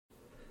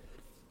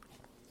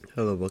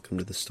Hello, welcome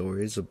to the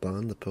stories of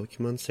Bon the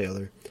Pokemon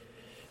Sailor.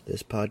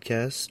 This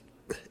podcast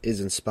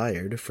is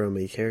inspired from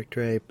a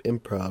character I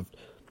improv'd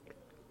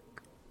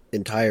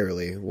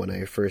entirely when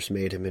I first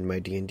made him in my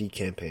D&D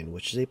campaign,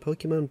 which is a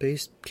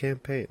Pokemon-based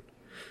campaign.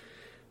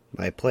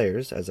 My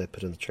players, as I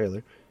put in the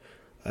trailer,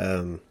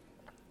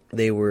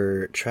 they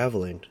were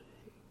traveling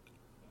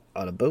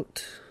on a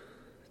boat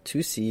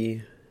to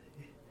sea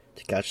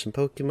to catch some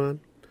Pokemon,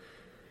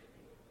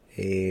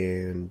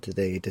 and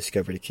they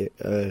discovered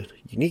a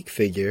unique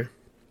figure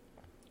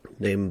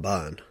named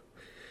Bon.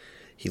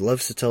 He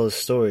loves to tell his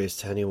stories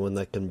to anyone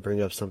that can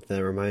bring up something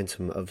that reminds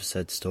him of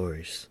said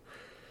stories.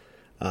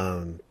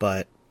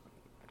 But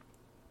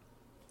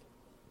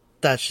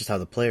that's just how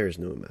the players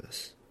knew him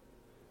as.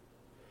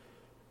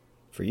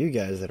 For you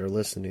guys that are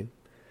listening,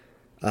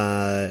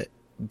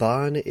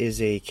 Bon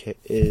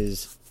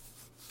is,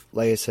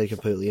 like I said,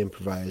 completely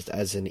improvised,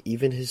 as in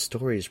even his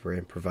stories were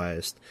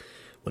improvised.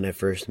 When I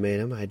first made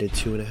him, I did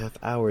 2.5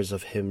 hours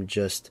of him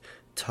just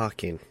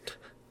talking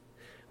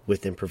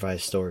with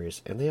improvised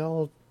stories, and they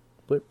all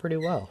went pretty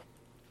well.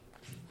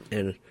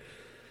 And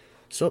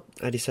so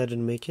I decided to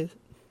make it,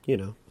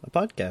 a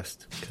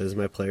podcast, because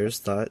my players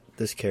thought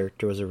this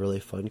character was a really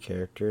fun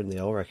character, and they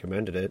all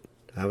recommended it.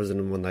 I was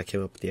the one that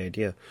came up with the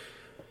idea.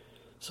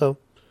 So,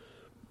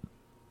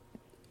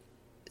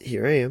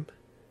 here I am.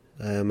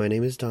 My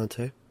name is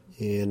Dante,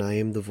 and I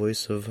am the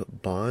voice of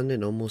Bon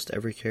and almost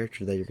every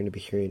character that you're going to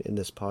be hearing in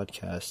this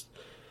podcast.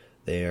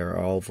 They are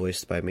all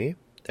voiced by me.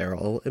 They are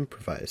all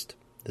improvised.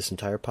 This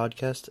entire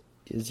podcast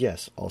is,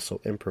 yes,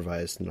 also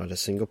improvised. Not a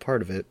single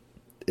part of it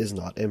is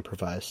not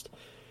improvised.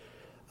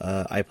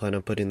 I plan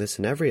on putting this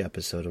in every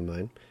episode of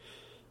mine,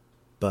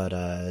 but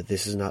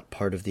this is not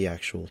part of the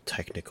actual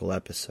technical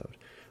episode.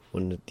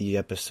 When the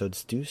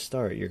episodes do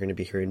start, you're going to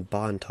be hearing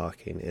Bon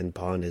talking, and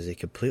Bon is a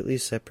completely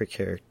separate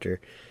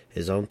character,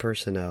 his own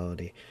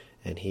personality,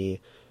 and he's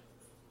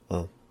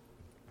going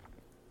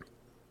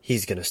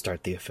to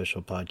start the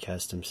official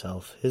podcast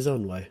himself, his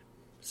own way.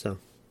 So,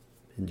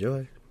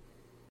 enjoy.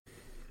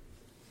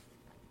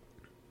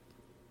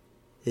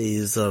 Hey,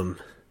 is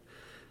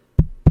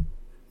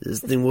this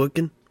thing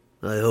working?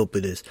 I hope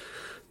it is.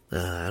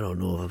 I don't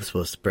know if I'm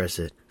supposed to press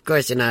it. Of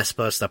course you're not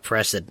supposed to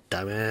press it,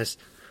 dumbass.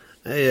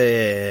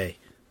 Hey.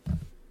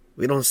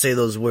 We don't say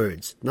those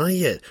words. Not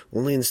yet.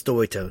 Only in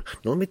storytelling.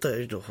 Let me tell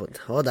you.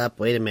 Hold up.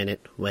 Wait a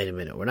minute.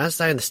 We're not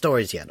starting the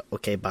stories yet.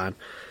 Okay, Bon.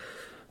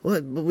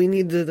 What? But we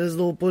need to. That's the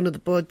whole point of the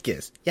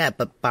podcast. Yeah,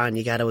 but Bon,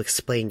 you gotta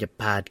explain your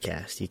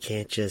podcast. You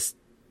can't just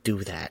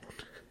do that.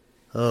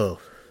 Oh.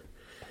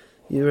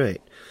 You're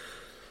right.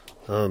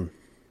 The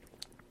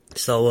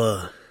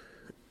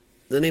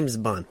name's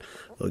Bon.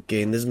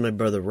 Okay, and this is my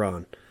brother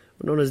Ron.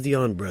 We're known as the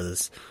On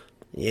Brothers.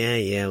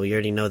 Yeah, we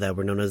already know that.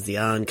 We're known as the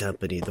On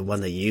Company, the one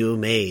that you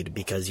made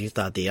because you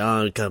thought the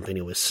On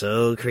Company was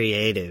so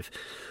creative.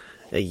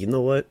 Hey, you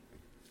know what?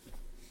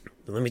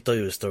 Let me tell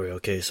you a story,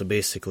 okay? So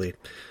basically,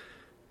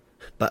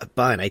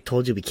 Bon, I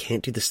told you we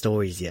can't do the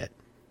stories yet.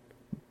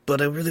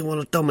 But I really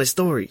want to tell my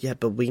story. Yeah,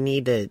 but we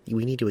need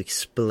to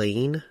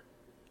explain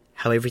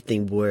how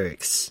everything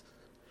works.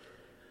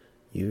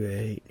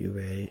 You're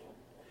right.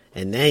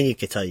 And then you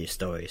can tell your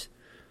stories.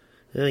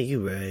 Oh, you're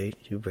right.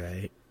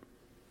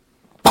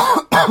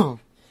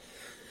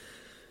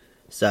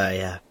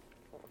 Sorry, I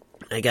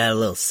got a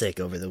little sick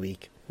over the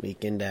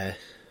weekend,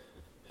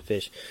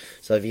 fish.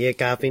 So if you hear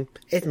coughing,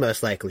 it's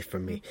most likely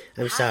from me.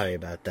 I'm sorry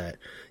about that.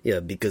 Yeah,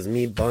 because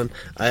me, Bon,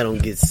 I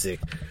don't get sick.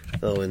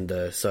 Oh,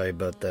 and, sorry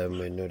about that,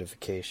 my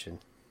notification.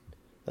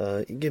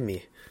 Give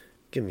me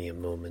a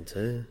moment,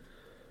 huh?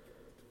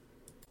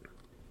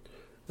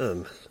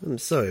 I'm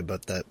sorry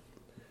about that.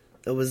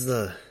 That was,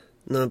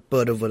 not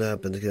part of what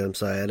happened. I'm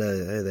sorry, I had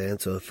to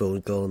answer a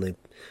phone call, and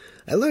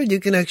I learned you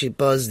can actually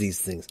pause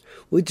these things,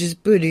 which is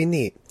pretty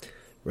neat.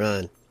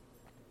 Ron.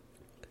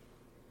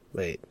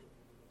 Wait,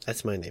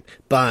 that's my name.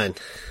 Bon.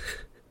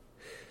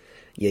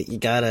 You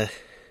gotta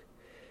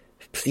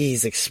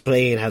please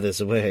explain how this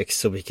works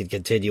so we can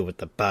continue with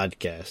the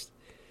podcast.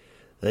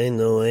 I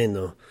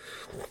know.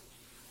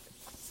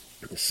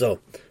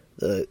 So,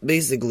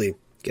 basically,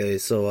 okay,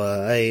 so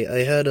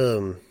I had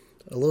a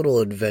little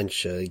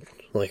adventure,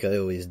 like I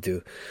always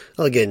do.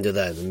 I'll get into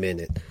that in a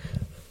minute.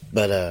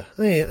 But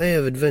I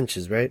have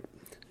adventures, right?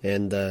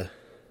 And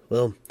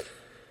well,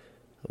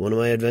 one of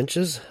my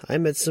adventures, I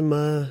met some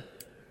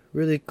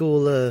really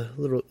cool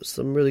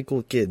really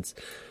cool kids.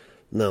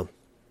 No,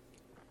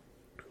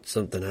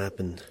 something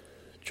happened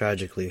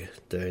tragically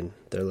during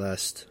their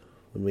last,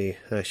 when we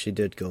actually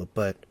did go,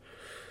 but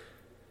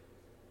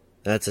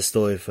that's a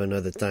story for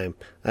another time.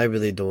 I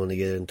really don't want to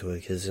get into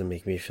it because it'll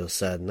make me feel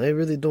sad, and I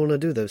really don't want to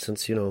do that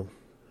since, it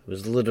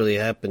was literally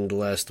happened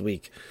last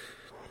week.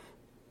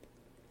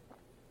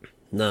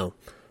 Now,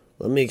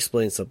 let me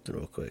explain something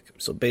real quick.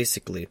 So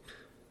basically,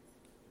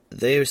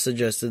 they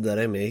suggested that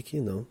I make,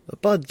 a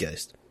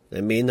podcast.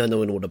 I mean, not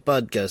knowing what a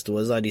podcast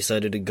was, I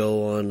decided to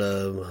go on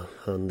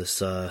this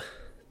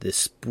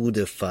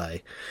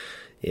Spotify.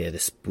 Yeah, the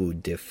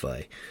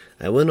Spotify.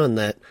 I went on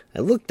that, I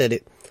looked at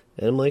it,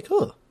 and I'm like,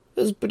 oh,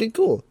 that's pretty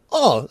cool.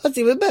 Oh, that's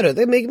even better.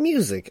 They make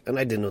music. And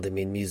I didn't know they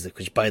made music,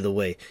 which, by the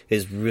way,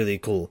 is really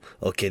cool.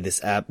 Okay,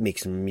 this app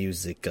makes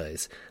music,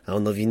 guys. I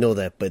don't know if you know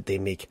that, but they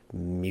make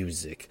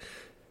music.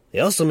 They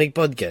also make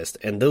podcasts,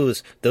 and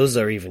those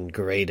are even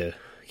greater,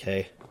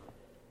 okay?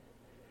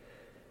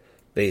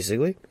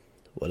 Basically,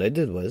 what I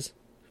did was,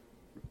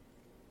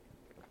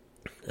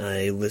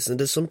 I listened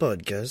to some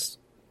podcasts,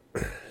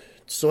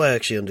 so I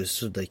actually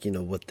understood, like,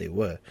 what they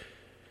were.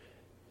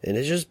 And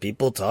it's just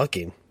people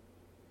talking.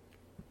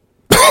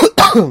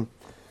 I'm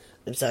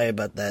sorry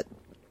about that.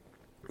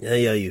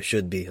 Yeah, you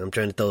should be. I'm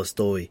trying to tell a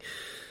story.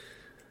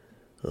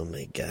 Oh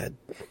my god.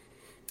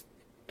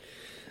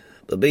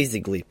 But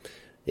basically,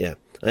 yeah,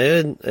 I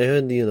heard,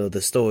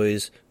 the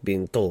stories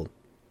being told.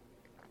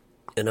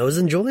 And I was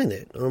enjoying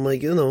it. I'm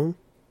like,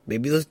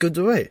 maybe that's good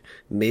to write.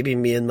 Maybe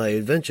me and my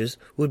adventures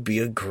would be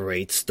a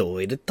great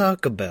story to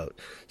talk about.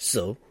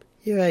 So,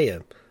 here I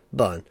am.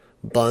 Bon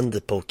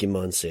the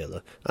Pokemon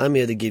Sailor. I'm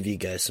here to give you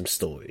guys some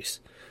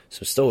stories.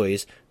 Some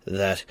stories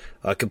that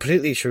are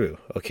completely true,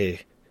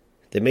 okay?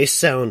 They may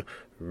sound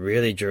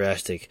really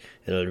drastic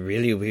and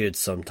really weird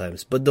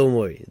sometimes, but don't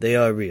worry, they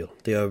are real.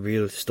 They are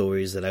real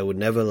stories that I would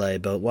never lie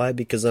about. Why?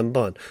 Because I'm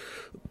Bon.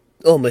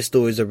 All my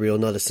stories are real,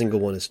 not a single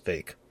one is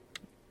fake.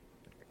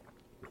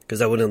 Because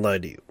I wouldn't lie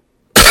to you.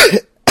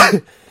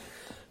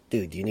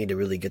 Dude, you need to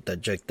really get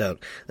that checked out.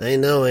 I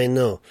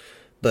know.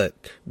 But,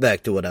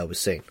 back to what I was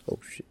saying. Oh,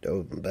 shit,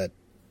 oh, my bad.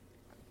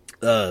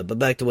 But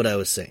back to what I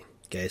was saying.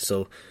 Okay,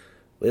 so,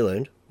 we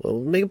learned, well,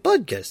 we'll make a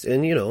podcast.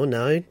 And,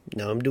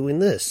 now I'm doing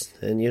this.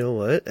 And you know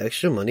what?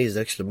 Extra money is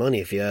extra money,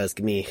 if you ask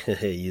me.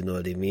 You know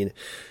what I mean?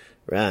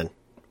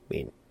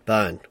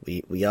 Bon,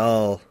 we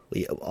all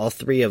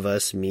three of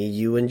us, me,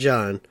 you, and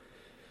John,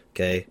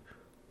 okay,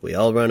 we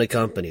all run a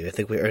company. I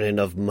think we earn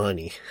enough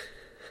money.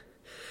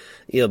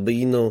 Yeah, but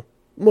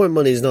more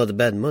money is not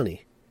bad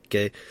money,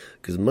 okay?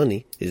 Because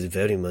money is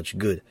very much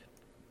good.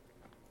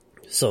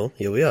 So,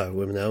 here we are.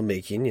 We're now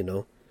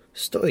making,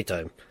 story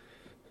time.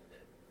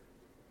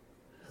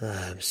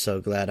 I'm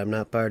so glad I'm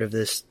not part of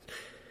this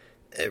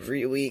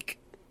every week.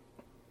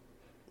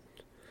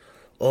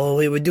 Oh,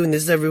 wait, we're doing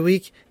this every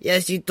week?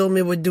 Yes, you told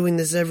me we're doing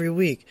this every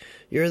week.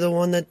 You're the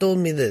one that told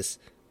me this.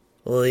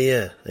 Oh,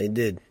 yeah, I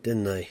did,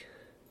 didn't I?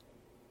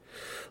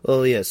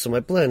 Oh, yeah, so my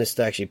plan is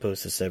to actually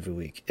post this every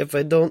week. If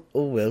I don't,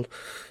 oh well.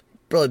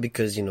 Probably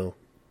because,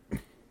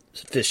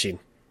 fishing.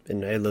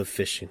 And I love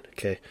fishing,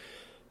 okay?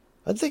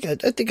 I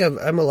think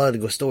I'm allowed to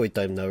go story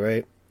time now,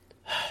 right?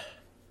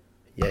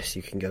 Yes,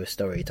 you can go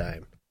story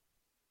time.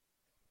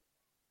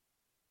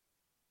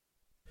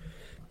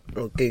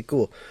 Okay,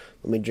 cool.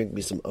 Let me drink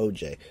me some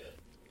OJ.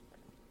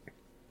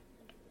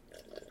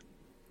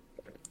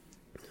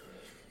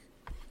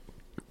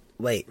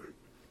 Wait.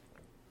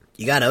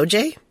 You got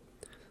OJ?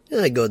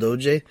 Yeah, I got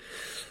OJ.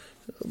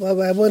 Why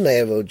wouldn't I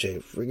have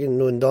OJ?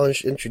 Freaking when Don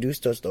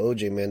introduced us to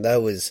OJ, man,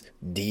 that was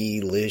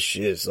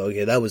delicious.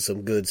 Okay, that was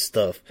some good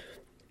stuff.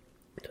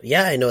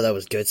 Yeah, I know that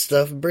was good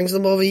stuff. Bring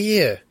some over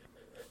here.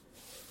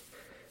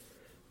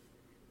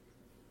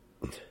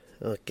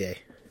 Okay.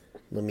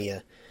 Let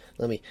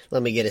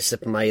me get a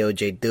sip of my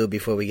OJ too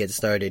before we get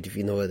started, if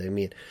you know what I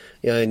mean.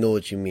 Yeah, I know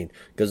what you mean.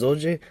 Because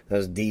OJ,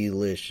 that's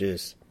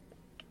delicious.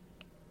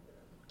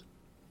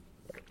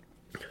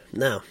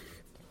 Now,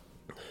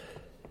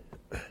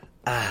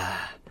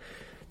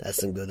 that's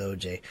some good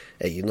OJ.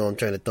 Hey, I'm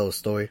trying to tell a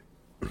story.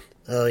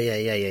 Oh,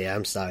 yeah,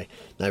 I'm sorry.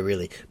 Not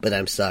really, but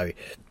I'm sorry.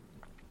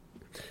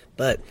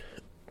 But,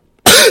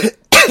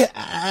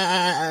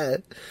 I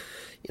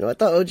thought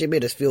OJ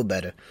made us feel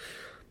better.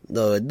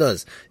 No, it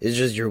does. It's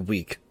just you're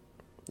weak.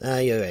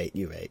 You're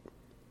right.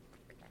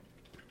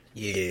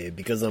 Yeah,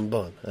 because I'm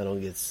Bon. I don't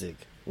get sick.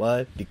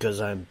 Why? Because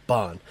I'm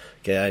Bon.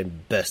 Okay,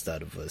 I'm best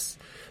out of us.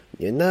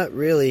 You're not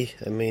really.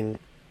 I mean,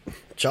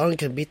 John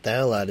can beat the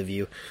hell out of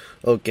you.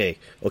 Okay,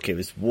 it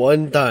was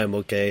one time,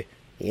 okay?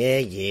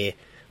 Yeah,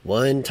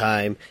 one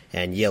time,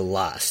 and you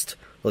lost.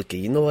 Okay,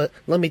 you know what?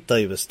 Let me tell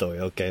you a story,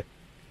 okay?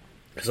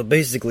 So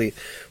basically,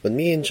 when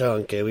me and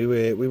John, okay, we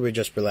were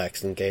just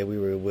relaxing, okay? We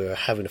were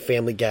having a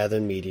family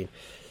gathering meeting.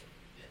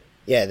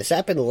 Yeah, this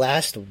happened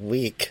last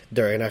week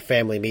during our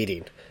family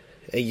meeting.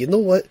 Hey, you know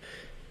what?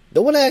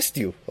 No one asked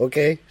you,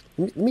 okay?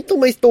 Me tell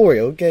my story,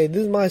 okay?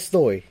 This is my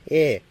story.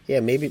 Yeah,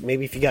 maybe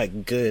if you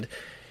got good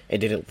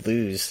and didn't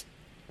lose,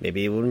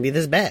 maybe it wouldn't be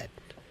this bad.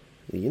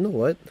 You know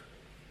what?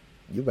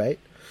 You're right.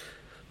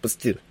 But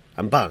still,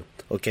 I'm Bon.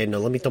 Okay, now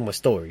let me tell my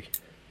story.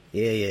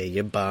 Yeah,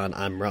 you're Bon,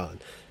 I'm Ron.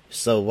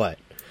 So what?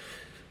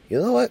 You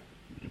know what?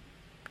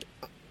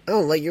 I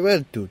don't like your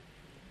attitude.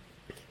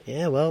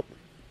 Yeah, well,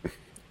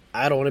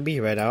 I don't want to be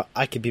here right now.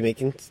 I could be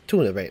making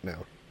tuna right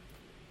now.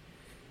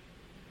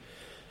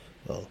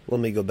 Well, let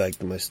me go back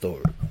to my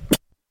story.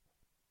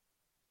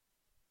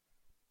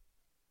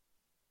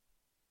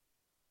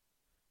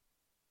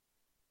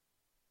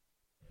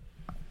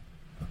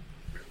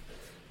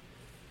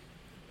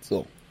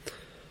 So,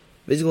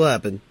 basically what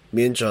happened,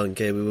 me and Sean,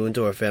 okay, we went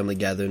to our family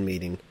gathering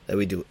meeting that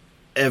we do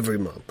every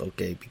month,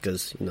 okay,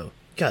 because, you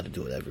gotta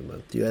do it every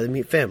month. You gotta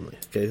meet family,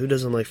 okay? Who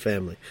doesn't like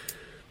family?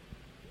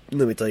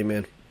 Let me tell you,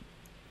 man,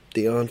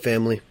 The On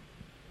family.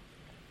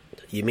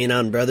 You mean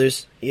On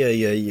Brothers? Yeah,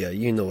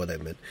 you know what I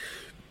meant.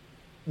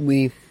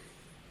 We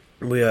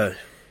are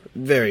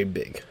very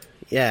big.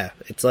 Yeah,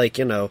 it's like,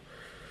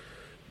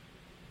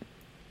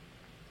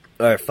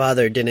 our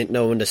father didn't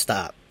know when to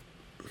stop.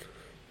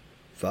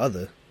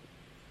 Father?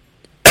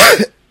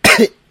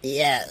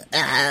 Yeah,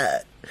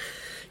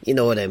 you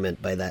know what I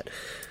meant by that.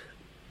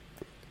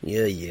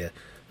 Yeah.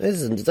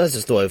 That's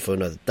a story for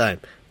another time.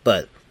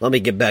 But let me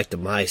get back to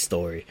my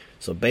story.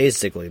 So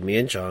basically, me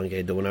and Chong,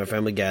 doing our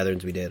family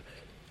gatherings we did.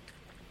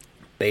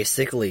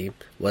 Basically,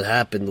 what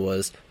happened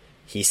was,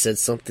 he said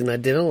something I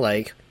didn't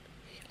like.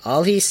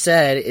 All he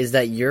said is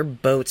that your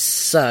boat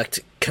sucked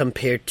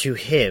compared to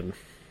him.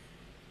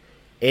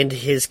 And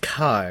his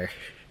car.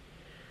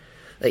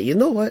 You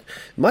know what?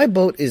 My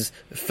boat is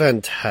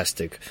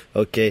fantastic,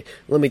 okay?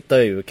 Let me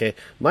tell you, okay?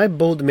 My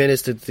boat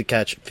managed to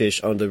catch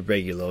fish on the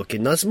regular, okay?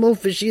 Not small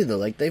fish either.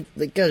 Like, they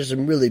catch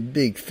some really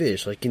big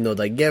fish. Like, the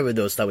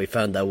Gyarados that we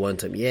found that one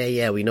time.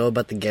 Yeah, we know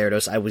about the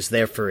Gyarados. I was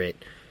there for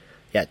it.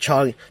 Yeah,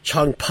 Chong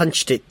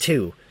punched it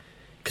too.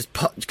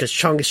 Cause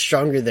Chong is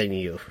stronger than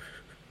you.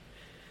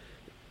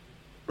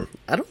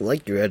 I don't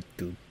like your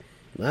attitude.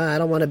 I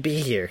don't want to be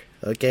here,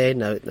 okay?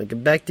 Now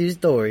get back to your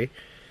story.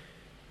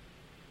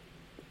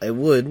 I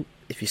would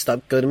if you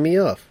stopped cutting me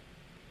off.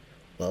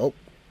 Well,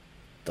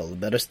 tell a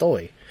better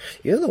story.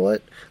 You know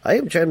what? I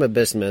am trying my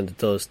best, man, to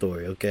tell a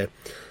story, okay?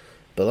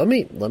 But let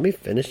me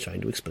finish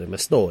trying to explain my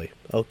story.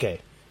 Okay.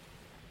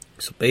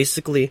 So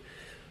basically,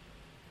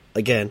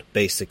 when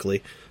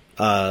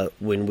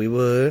we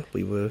were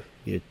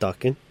you're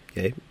talking,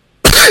 okay?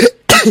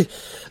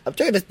 I'm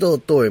trying to tell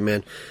a story,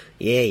 man.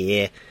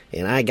 Yeah,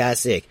 and I got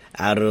sick.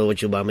 I don't know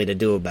what you want me to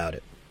do about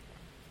it.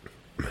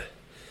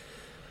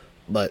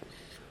 But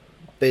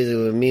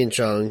basically, with me and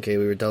Chong, okay,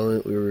 we were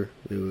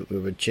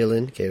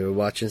chilling, okay, we were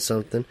watching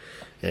something,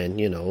 and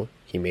we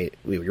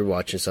were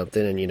watching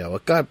something, and a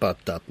car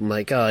popped up. I'm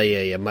like, oh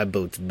yeah, my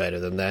boat's better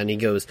than that. And he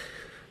goes,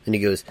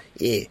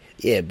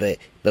 yeah, but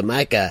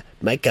my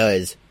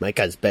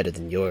car's better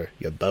than your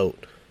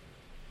boat.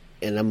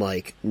 And I'm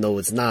like, no,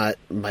 it's not.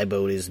 My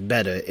boat is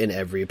better in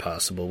every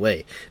possible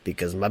way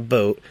because my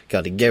boat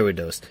got a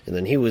Gyarados. And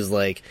then he was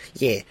like,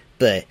 yeah,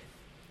 but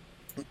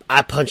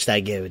I punched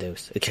that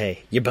Gyarados,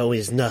 okay? Your boat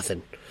is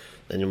nothing.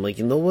 And I'm like,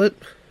 you know what?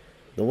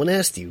 No one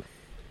asked you.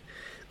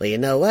 Well, you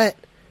know what?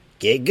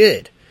 Get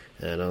good.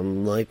 And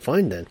I'm like,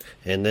 fine then.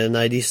 And then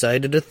I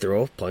decided to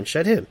throw a punch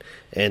at him.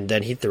 And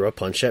then he threw a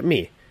punch at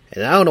me.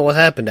 And I don't know what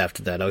happened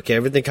after that, okay?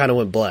 Everything kind of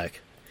went black.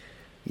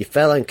 You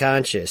fell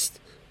unconscious.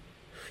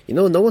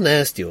 No one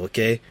asked you,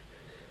 okay?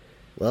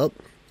 Well,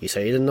 you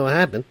said you didn't know what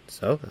happened,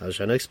 so I was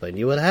trying to explain to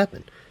you what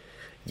happened.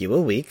 You were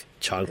weak,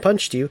 Chong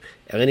punched you,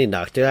 and then he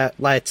knocked your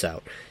lights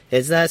out.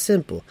 It's that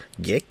simple.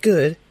 Get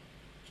good.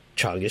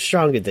 Chong is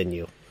stronger than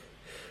you.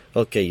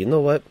 Okay, you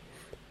know what?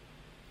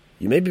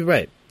 You may be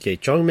right. Okay,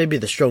 Chong may be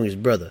the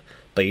strongest brother,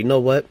 but you know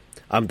what?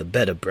 I'm the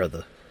better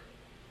brother.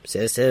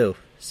 Says who?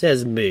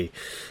 Says me.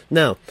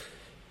 Now,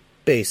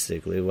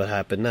 basically what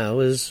happened now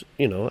is,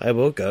 I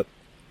woke up.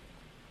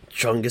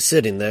 Chong is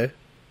sitting there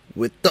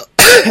with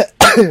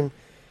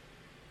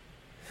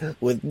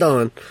with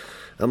Dawn.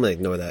 I'm gonna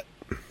ignore that.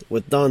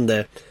 With Dawn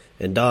there,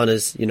 and Dawn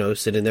is,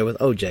 sitting there with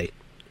OJ,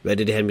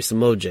 ready to hand me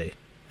some OJ.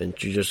 And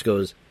she just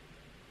goes,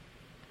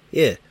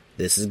 yeah,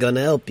 this is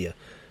gonna help you.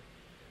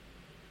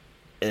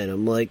 And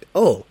I'm like,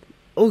 oh,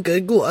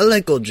 okay, cool. I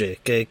like OJ,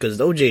 okay, because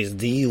OJ is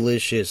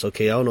delicious,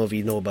 okay. I don't know if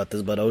you know about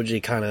this, but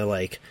OJ kind of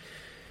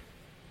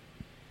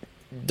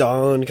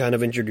Dawn kind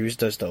of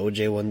introduced us to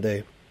OJ one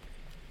day.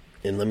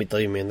 And let me tell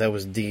you, man, that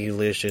was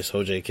delicious,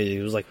 OJ.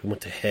 It was like we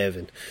went to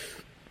heaven.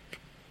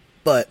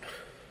 But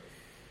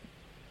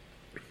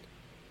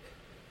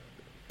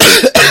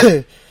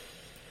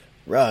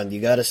Ron, you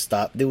gotta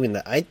stop doing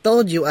that. I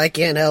told you I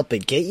can't help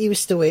it. Get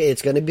used to it.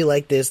 It's gonna be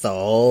like this the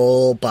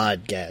whole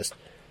podcast.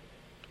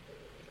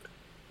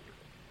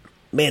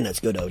 Man, that's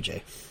good,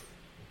 OJ.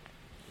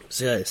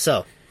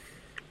 So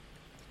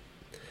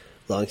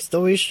long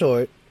story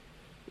short,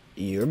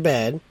 you're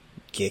bad.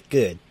 Get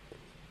good.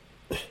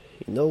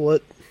 You know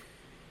what?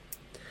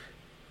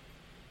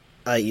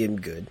 I am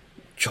good.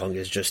 Chong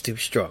is just too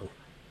strong.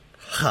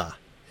 Ha!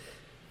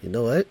 You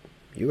know what?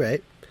 You're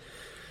right.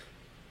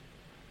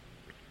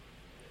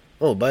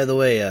 Oh, by the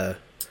way, at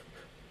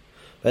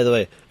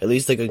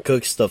least I can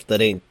cook stuff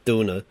that ain't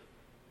tuna.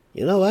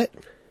 You know what?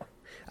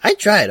 I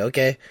tried,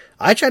 okay?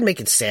 I tried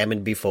making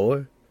salmon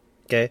before,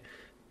 okay?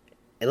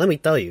 And let me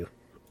tell you,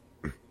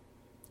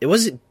 it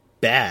wasn't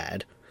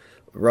bad.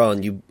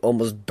 Ron, you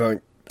almost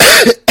burnt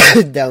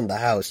down the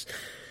house.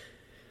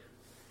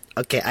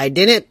 Okay, I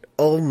didn't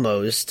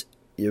almost.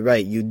 You're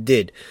right, you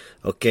did.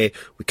 Okay,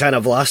 we kind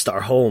of lost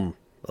our home.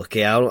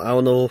 Okay, I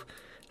don't know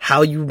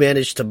how you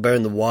managed to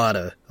burn the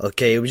water.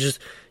 Okay, you just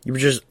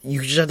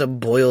had to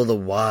boil the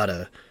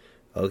water.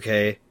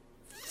 Okay,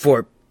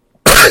 for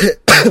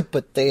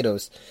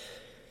potatoes.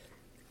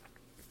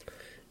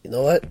 You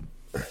know what?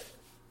 I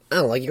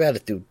don't like your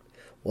attitude.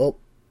 Well,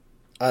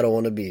 I don't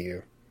want to be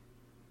here.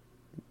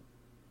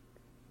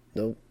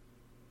 Nope.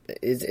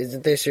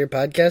 Isn't this your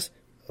podcast?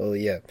 Oh,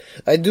 yeah.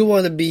 I do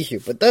want to be here,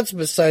 but that's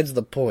besides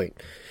the point.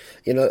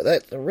 You know,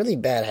 that's a really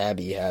bad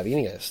habit you have. You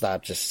need to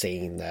stop just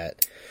saying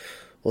that.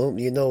 Well,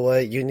 you know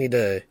what? You need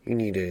to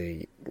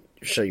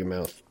shut your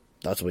mouth.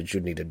 That's what you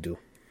need to do.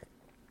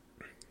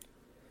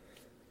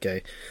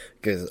 Okay?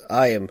 Because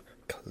I am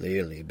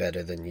clearly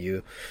better than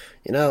you.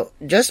 You know,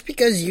 just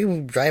because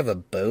you drive a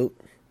boat,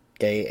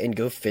 okay, and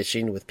go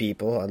fishing with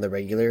people on the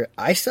regular,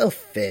 I sell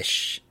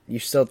fish. You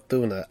sell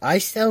tuna. I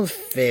sell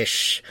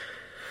fish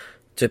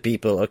to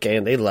people, okay,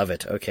 and they love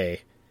it,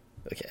 okay.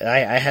 Okay,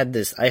 I had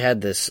this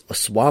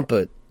swamp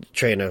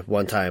trainer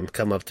one time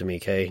come up to me,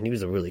 okay, and he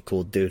was a really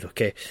cool dude,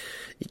 okay.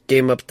 He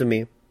came up to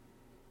me,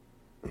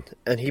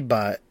 and he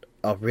bought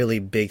a really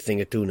big thing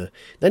of tuna.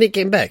 Then he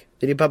came back,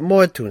 then he bought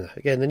more tuna,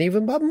 again, then he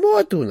even bought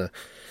more tuna,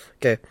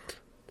 okay.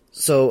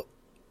 So,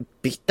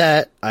 beat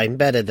that, I'm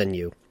better than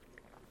you.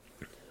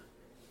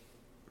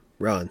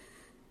 Ron.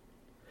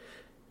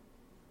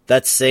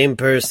 That same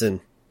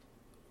person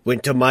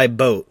went to my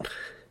boat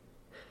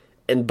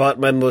and bought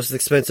my most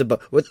expensive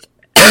boat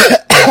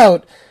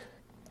without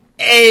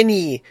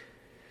even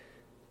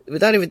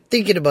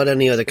thinking about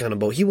any other kind of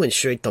boat. He went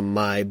straight to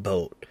my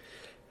boat.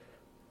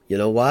 You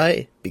know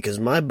why? Because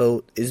my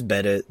boat is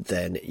better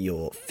than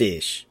your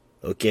fish.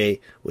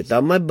 Okay?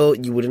 Without my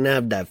boat, you wouldn't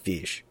have that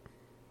fish.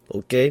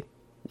 Okay?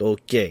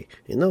 Okay.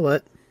 You know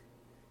what?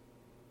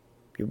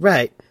 You're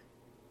right.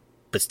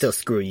 But still,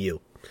 screw you.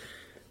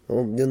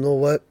 Oh, you know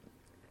what?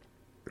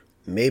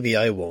 Maybe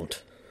I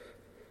won't.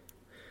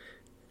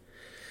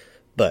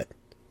 But,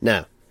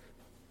 now,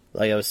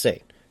 like I was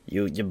saying,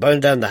 you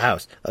burned down the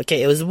house.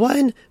 Okay, it was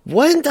one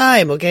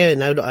time, okay?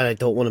 And I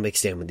don't want to make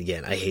salmon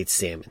again. I hate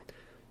salmon.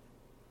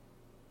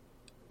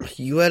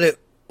 You had it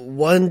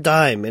one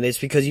time, and it's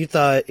because you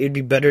thought it'd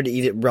be better to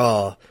eat it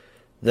raw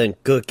than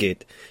cook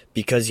it,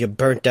 because you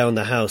burnt down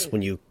the house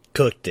when you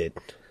cooked it.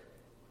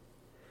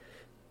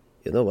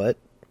 You know what?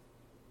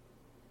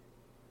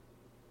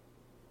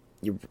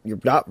 You're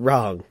not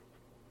wrong.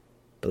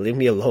 But leave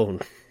me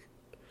alone.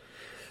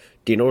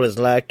 Do you know what it's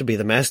like to be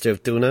the master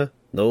of tuna?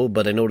 No,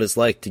 but I know what it's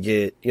like to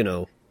get,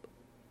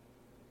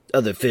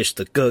 other fish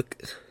to cook.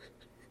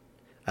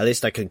 At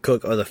least I can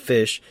cook other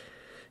fish.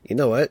 You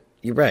know what?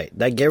 You're right.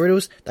 That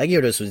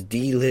Gyarados was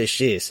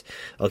delicious.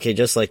 Okay,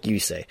 just like you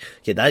say.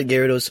 Okay, that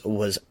Gyarados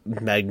was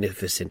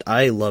magnificent.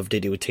 I loved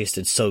it. It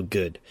tasted so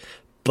good.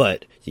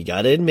 But you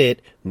gotta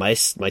admit, my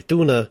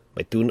potato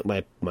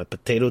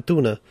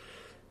tuna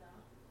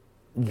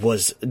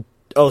was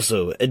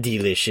also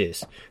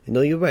delicious.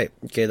 You're right.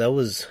 Okay, that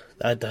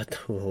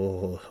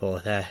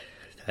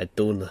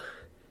tuna,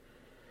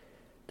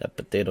 that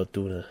potato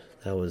tuna,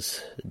 that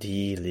was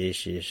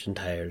delicious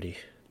entirely.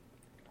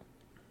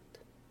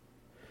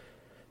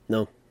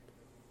 No,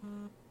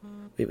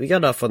 we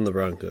got off on the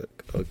wrong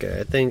hook. Okay,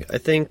 I think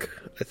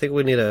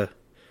we need to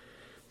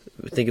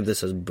think of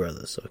this as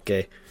brothers.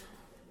 Okay,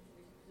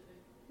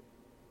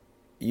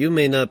 you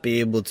may not be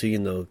able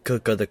to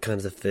cook other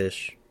kinds of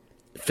fish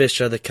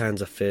other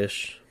kinds of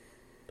fish,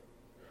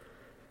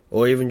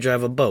 or even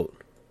drive a boat.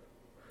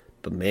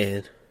 But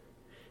man,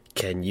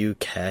 can you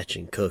catch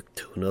and cook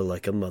tuna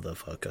like a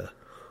motherfucker?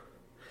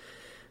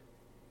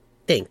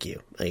 Thank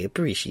you, I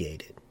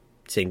appreciate it.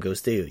 Same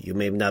goes to you. You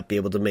may not be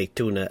able to make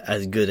tuna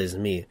as good as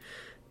me,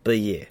 but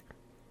yeah,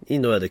 you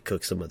know how to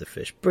cook some other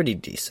fish pretty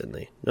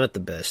decently. Not the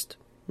best.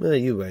 Well,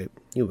 you're right,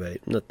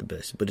 not the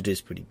best, but it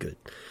is pretty good.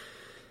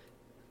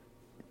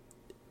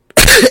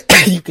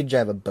 You could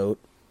drive a boat.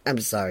 I'm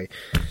sorry.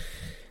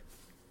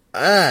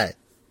 I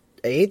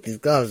hate these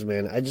coughs,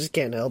 man. I just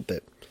can't help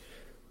it.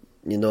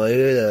 I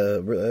heard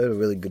a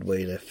really good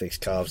way to fix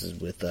coughs is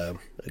with a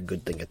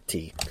good thing of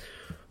tea.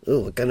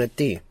 Ooh, what kind of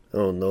tea? I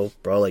don't know.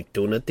 Probably like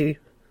tuna tea?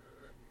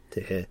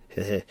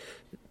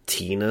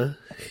 Tina?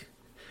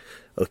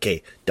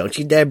 Okay, don't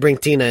you dare bring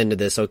Tina into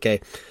this,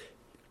 okay?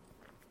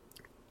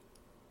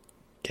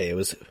 Okay, it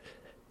was...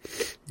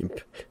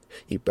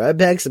 You brought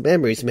back some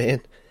memories,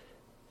 man.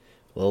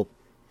 Well...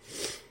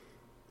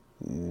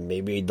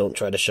 Maybe don't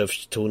try to shove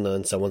tuna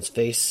in someone's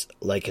face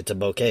like it's a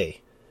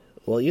bouquet.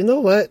 Well, you know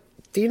what?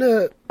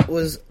 Tina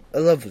was a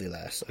lovely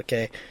lass,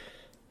 okay?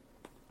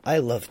 I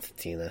loved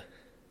Tina.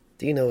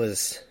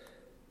 She's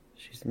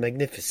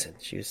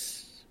magnificent. She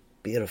was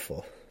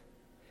beautiful.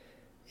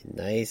 And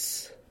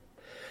nice.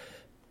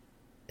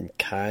 And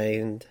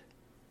kind.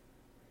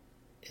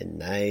 And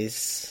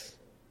nice.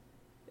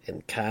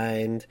 And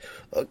kind.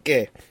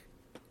 Okay.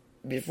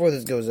 Before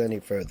this goes any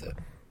further...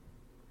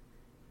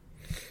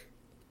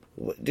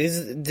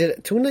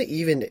 Did tuna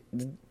even...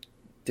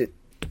 Did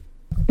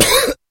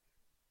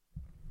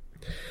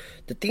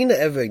Tina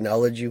ever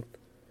acknowledge you?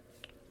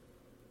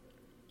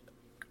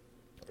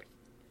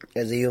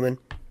 As a human?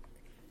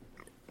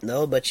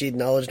 No, but she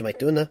acknowledged my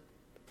tuna.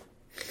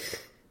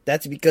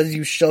 That's because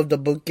you shoved a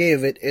bouquet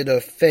of it in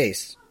her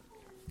face.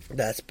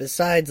 That's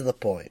besides the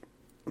point.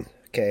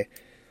 Okay?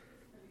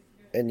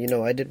 And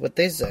I did what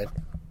they said.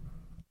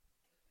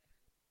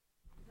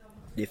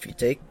 If you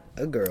take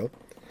a girl...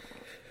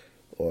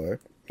 or,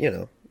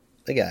 a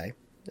guy,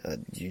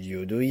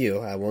 You do you.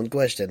 I won't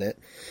question it.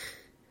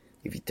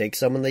 If you take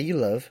someone that you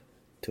love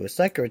to a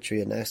sakura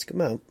tree and ask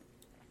him out,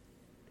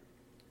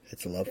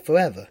 it's love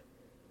forever.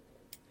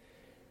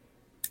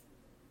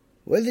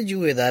 Where did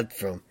you hear that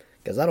from?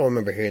 Because I don't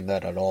remember hearing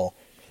that at all.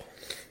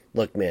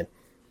 Look, man.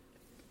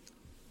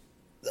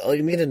 All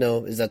you need to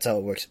know is that's how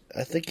it works.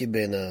 I think you've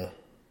been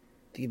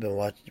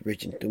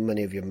reaching too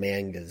many of your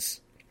mangas.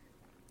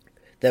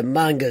 They're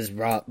mangas,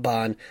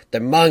 Bon.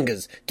 They're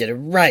mangas. Get it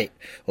right.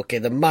 Okay,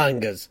 the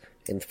mangas.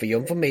 And for your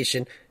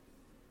information,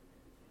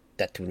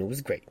 that tuna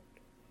was great.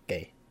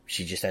 Okay,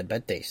 she just had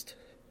bad taste.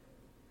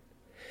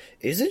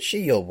 Isn't she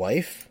your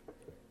wife?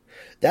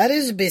 That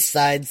is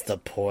besides the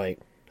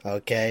point,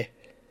 okay?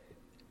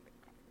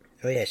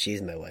 Oh yeah,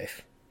 she's my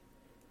wife.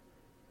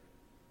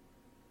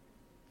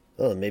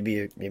 Oh,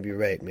 maybe you're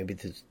right. Maybe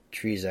the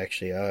trees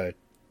actually are.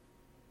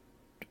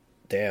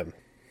 Damn.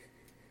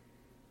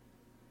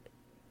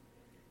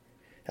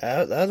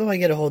 How do I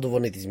get a hold of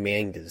one of these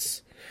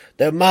mangas?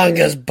 They're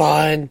mangas,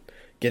 Bon!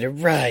 Get it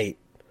right!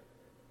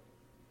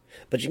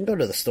 But you can go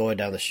to the store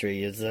down the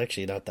street. It's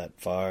actually not that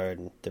far,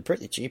 and they're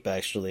pretty cheap,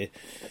 actually.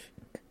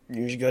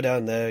 You should go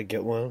down there,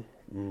 get one.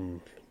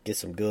 Get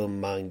some good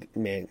manga.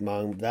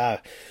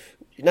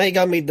 Now you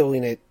got me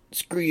doing it.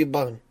 Screw you,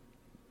 Bon.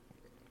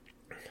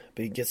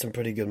 But you get some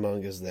pretty good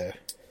mangas there.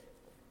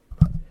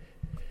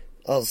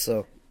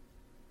 Also,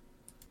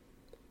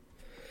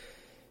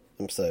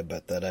 I'm sorry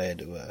about that. I had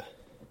to,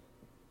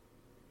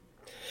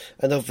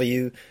 I know for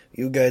you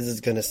guys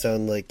it's gonna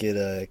sound like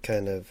it,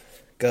 kind of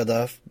got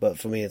off, but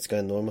for me it's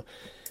kind of normal.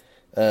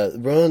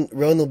 Ron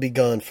will be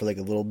gone for like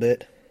a little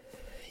bit.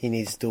 He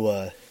needs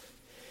to,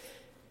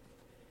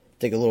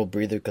 take a little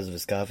breather because of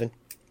his coughing.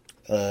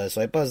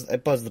 So I paused the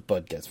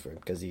podcast for him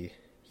because he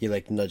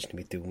like nudged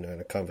me through during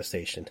a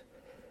conversation.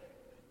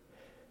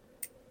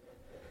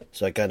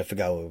 So I kind of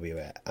forgot where we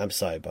were at. I'm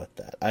sorry about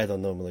that. I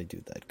don't normally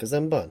do that because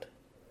I'm Bun.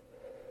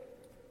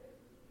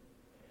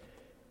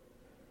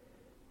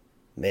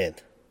 Man,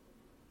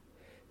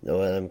 you know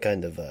what? I'm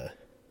kind of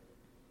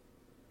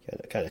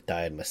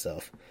tired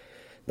myself.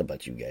 Not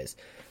about you guys.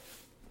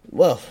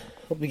 Well,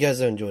 hope you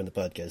guys are enjoying the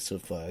podcast so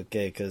far.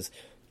 Okay, because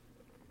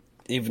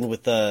even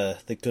with the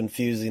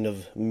confusing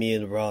of me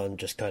and Ron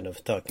just kind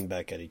of talking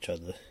back at each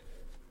other.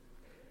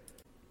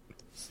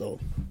 So,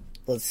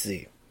 let's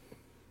see.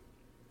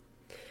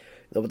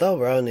 Now, without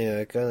Ron here,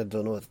 I kind of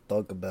don't know what to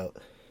talk about.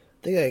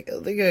 I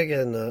think I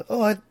can.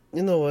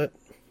 You know what?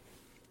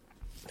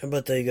 How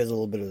about tell you guys a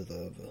little bit of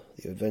the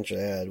adventure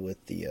I had with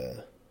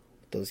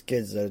those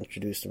kids that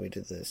introduced me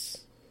to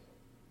this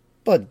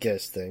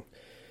podcast thing.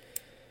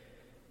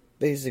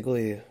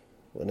 Basically,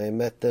 when I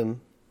met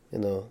them,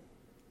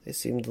 they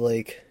seemed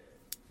like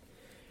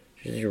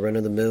just your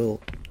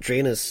run-of-the-mill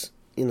trainers.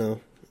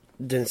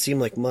 Didn't seem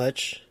like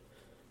much,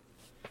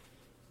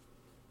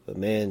 but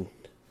man,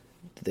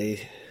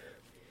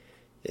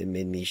 it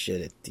made me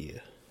shed a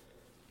tear.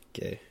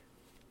 Okay.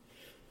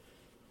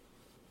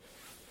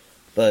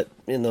 But,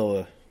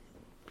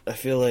 I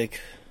feel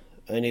like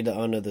I need to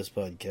honor this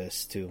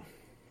podcast to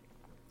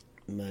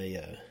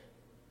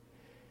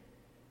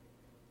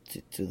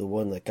to the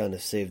one that kind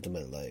of saved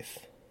my life.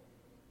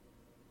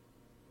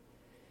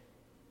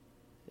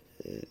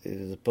 It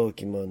was a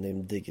Pokemon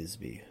named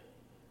Diggersby.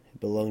 He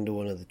belonged to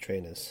one of the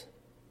trainers.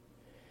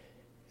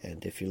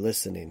 And if you're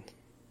listening,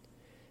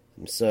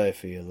 I'm sorry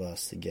for your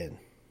loss again.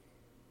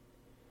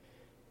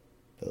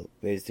 But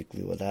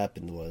basically what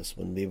happened was,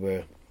 when we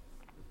were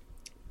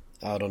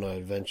out on our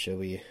adventure,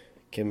 we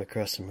came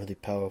across some really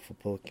powerful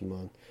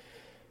Pokemon.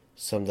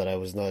 Some that I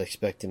was not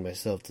expecting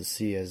myself to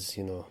see, as,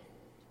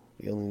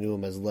 we only knew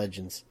them as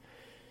legends.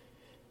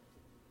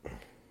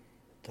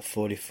 The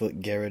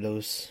 40-foot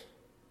Gyarados.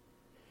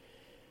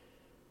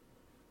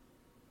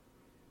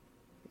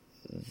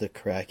 The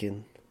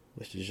Kraken,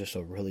 which is just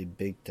a really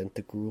big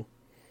tentacle.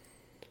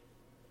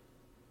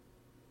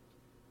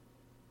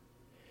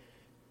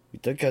 We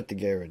took out the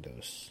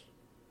Gyarados.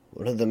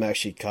 One of them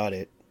actually caught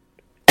it.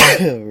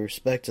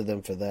 Respect to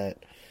them for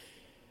that.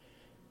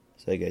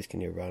 So you guys can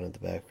hear Ron in the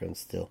background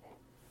still.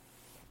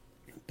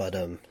 But,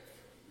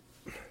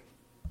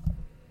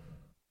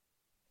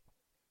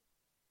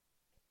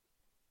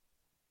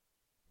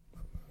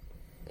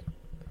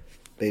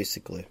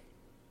 basically,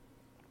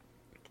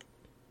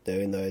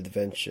 during our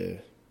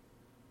adventure,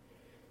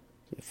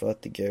 we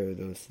fought the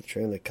Gyarados. The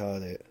trainer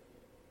caught it.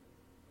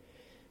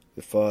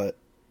 We fought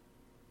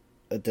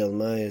a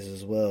Delmaias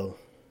as well.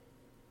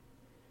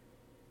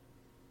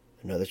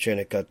 Another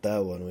trainer caught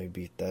that one. We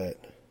beat that.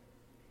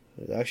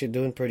 We're actually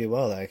doing pretty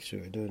well,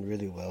 actually. We're doing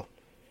really well.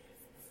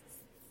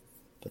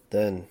 But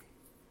then,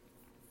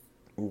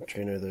 the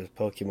trainer of the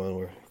Pokemon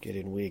were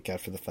getting weak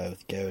after the fight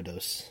with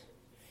Gyarados.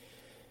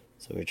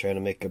 So we're trying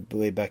to make our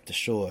way back to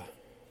shore.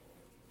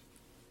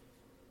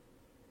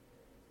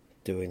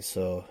 Doing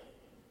so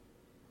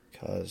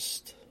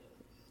caused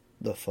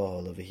the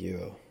fall of a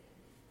hero.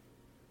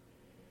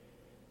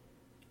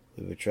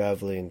 We were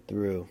traveling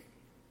through,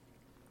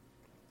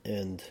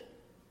 and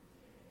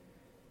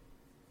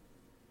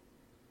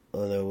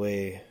on our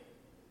way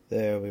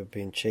There we were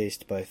being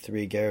chased by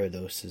 3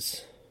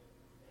 Gyarados,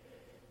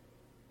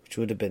 which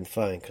would have been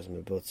fine because my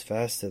boat's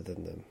faster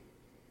than them.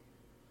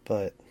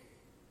 But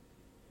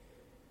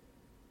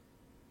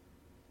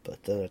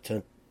then I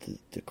turned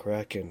the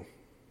Kraken.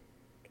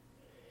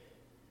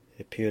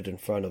 It appeared in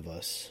front of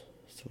us,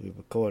 so we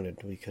were cornered.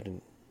 We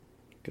couldn't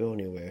go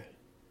anywhere.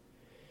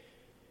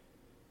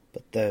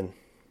 But then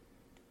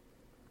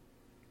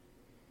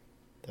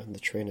the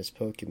trainer's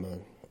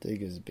Pokemon,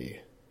 Diggersby,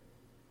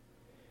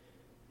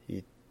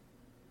 he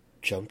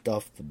jumped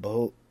off the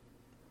boat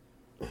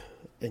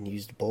and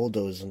used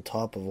bulldoze on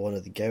top of one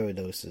of the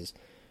Gyarados.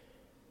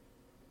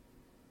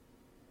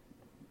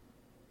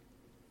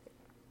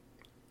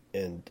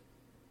 And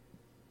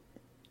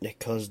it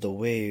caused a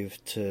wave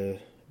to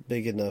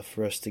big enough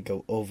for us to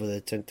go over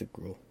the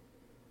Tentacruel.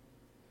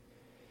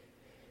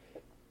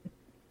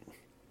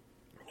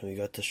 And we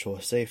got to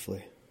shore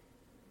safely.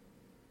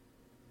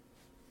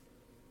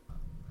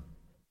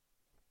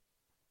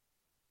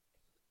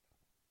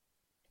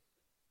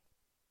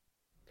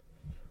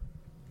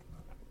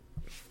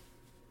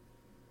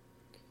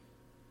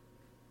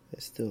 I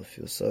still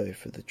feel sorry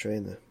for the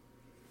trainer.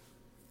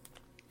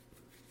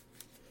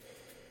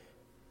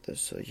 They're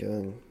so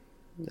young,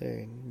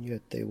 and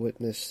yet they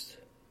witnessed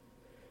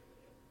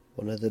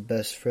one of their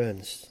best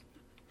friends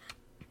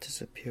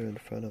disappear in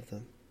front of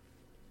them.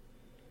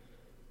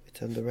 We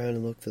turned around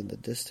and looked in the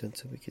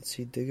distance, and we could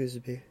see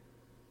Diggersby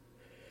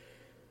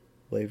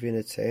waving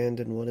its hand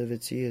in one of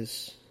its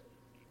ears.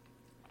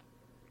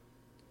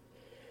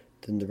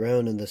 Turned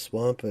around in the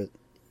swamp,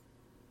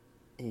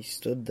 he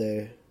stood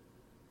there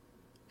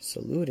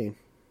saluting.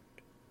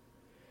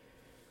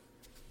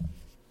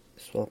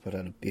 Swampert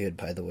had a beard,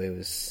 by the way. It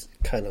was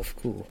kind of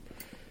cool.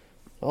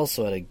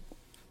 Also had a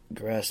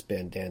grass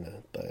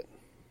bandana, but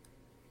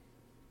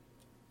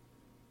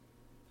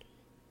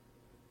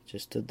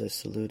just stood there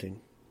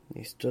saluting.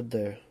 He stood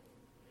there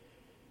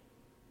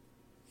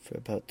for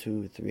about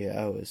 2 or 3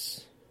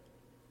 hours.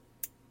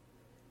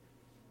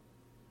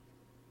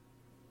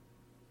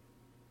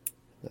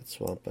 That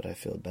Swampert, I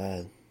feel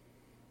bad.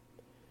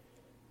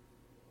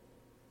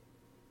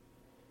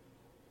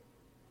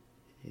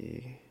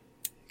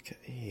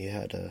 He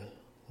had to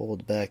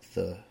hold back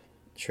the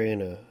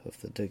trainer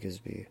of the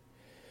Diggersby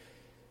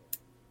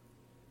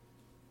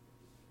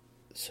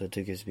so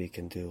Diggersby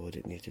can do what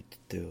it needed to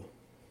do.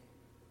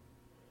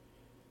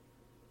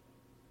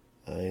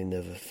 I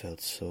never felt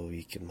so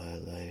weak in my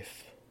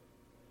life,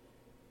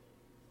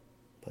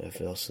 but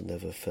I've also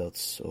never felt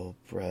so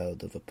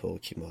proud of a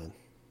Pokemon.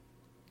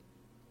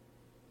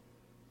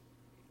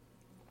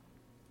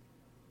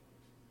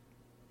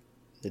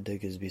 The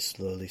Diggersby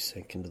slowly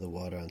sank into the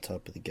water on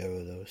top of the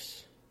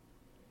Gyarados.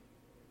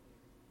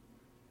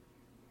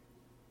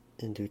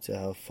 And due to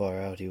how far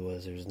out he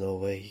was, there's no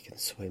way he can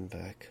swim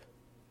back.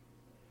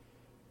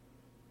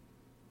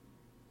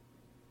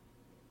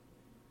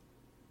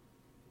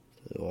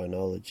 To our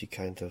knowledge, he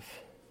kind of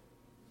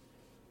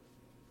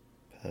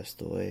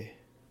passed away.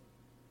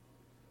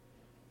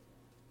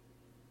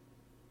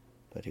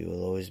 But he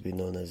will always be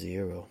known as a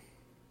hero.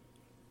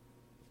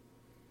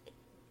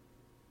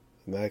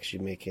 I'm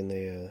actually making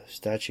a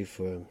statue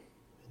for him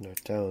in our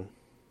town.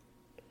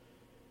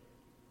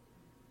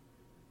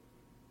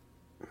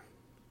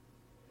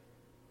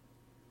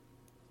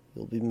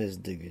 You'll be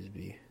missed,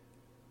 Diggersby.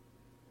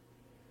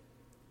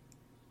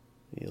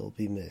 You'll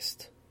be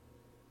missed.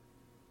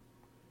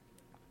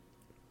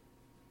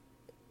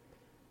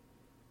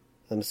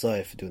 I'm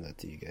sorry for doing that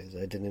to you guys.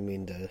 I didn't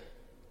mean to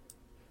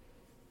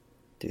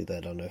do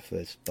that on our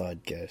first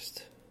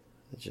podcast.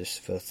 It just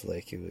felt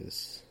like it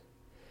was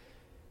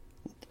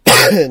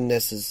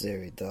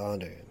necessary to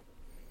honor him.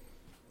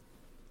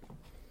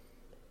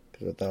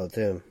 Because without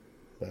him,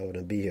 I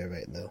wouldn't be here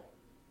right now.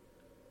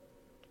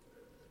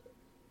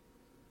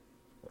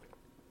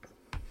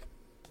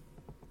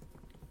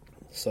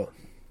 So,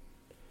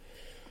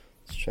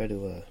 let's try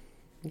to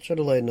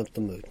lighten up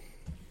the mood.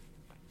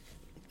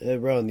 Hey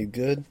Ron, you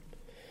good?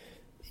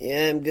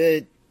 Yeah, I'm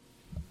good.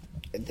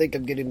 I think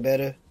I'm getting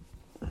better.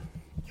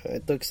 I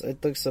took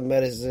some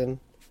medicine.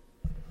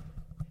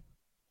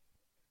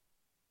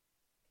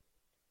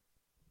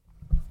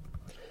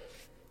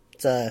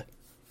 Let's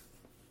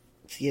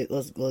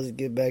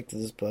get back to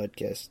this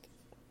podcast.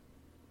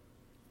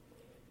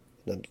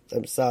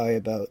 I'm sorry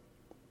about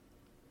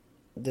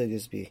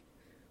Diggersby,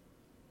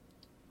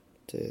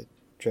 to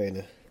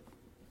trainer.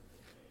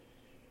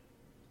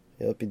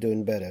 I hope you're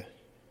doing better.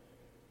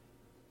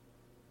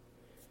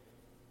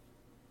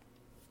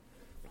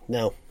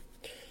 Now,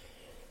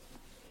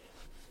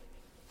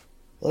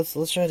 let's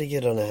try to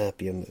get on a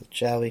happier mood,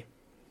 shall we?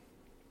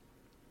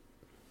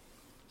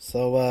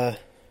 So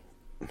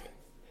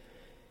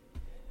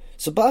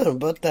Bob,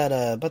 about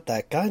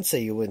that concert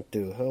you went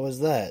to, how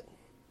was that?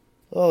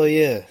 Oh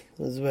yeah,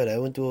 that's right. I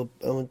went to a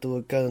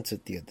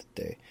concert the other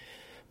day.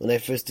 When I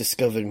first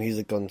discovered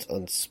music on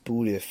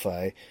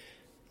Spotify,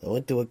 I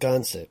went to a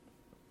concert.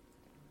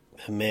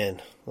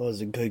 Man, that was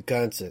a good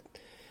concert.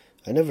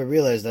 I never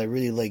realized I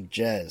really like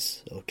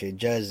jazz. Okay,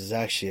 jazz is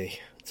actually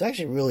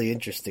really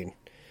interesting.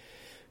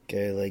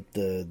 Okay, like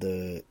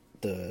the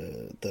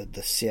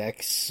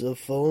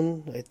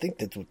saxophone. I think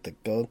that's what they're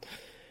called.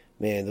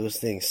 Man, those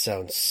things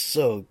sound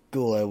so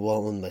cool. I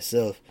want one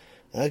myself.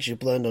 I actually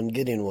planned on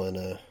getting one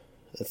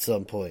at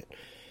some point.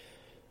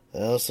 I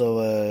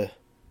also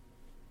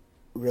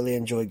really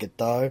enjoy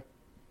guitar,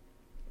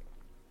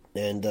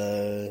 and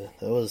that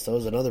was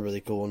another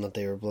really cool one that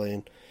they were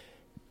playing.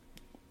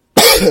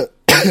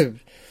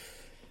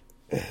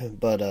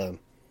 but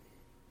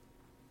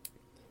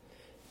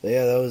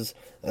yeah, that was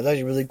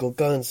actually a really cool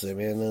concert,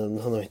 man.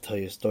 Let me tell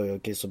you a story.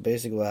 Okay, so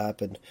basically what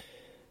happened.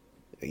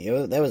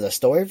 There was a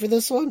story for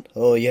this one?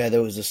 Oh yeah,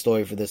 there was a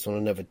story for this one. I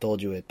never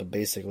told you it, but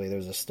basically there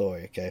was a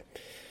story, okay?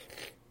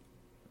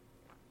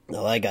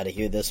 Now I gotta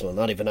hear this one.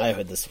 Not even I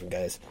heard this one,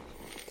 guys.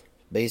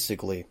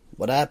 Basically,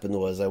 what happened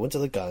was I went to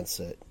the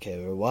concert, okay,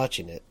 we were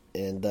watching it,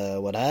 and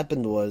what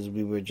happened was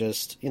we were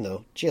just,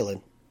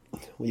 chilling.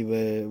 We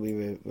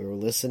were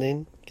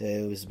listening,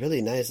 okay, it was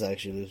really nice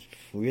actually, it was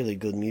really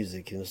good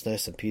music, it was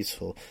nice and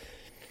peaceful.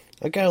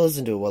 I kinda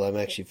listen to it while I'm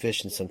actually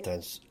fishing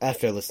sometimes,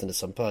 after I listen to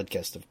some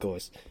podcast, of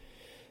course.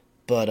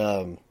 But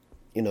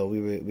we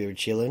were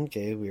chilling,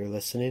 okay, we were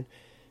listening,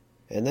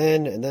 and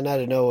then out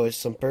of nowhere,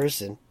 some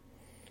person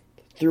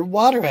threw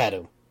water at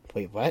him.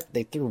 Wait, what?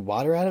 They threw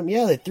water at him?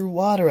 Yeah, they threw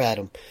water at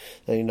him.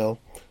 And,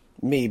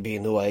 me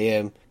being who I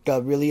am,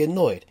 got really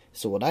annoyed.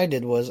 So what I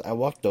did was I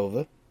walked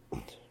over,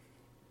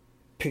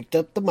 picked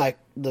up the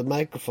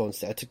microphone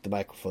stand. I took the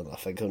microphone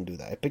off. I couldn't do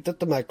that. I picked up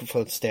the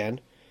microphone stand,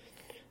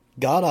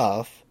 got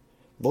off,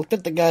 looked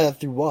at the guy that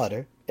threw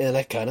water, and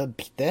I kind of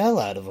beat the hell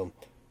out of him.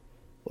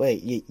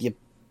 Wait, you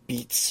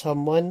beat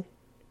someone?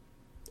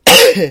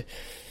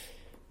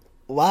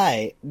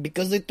 Why?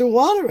 Because they threw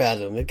water at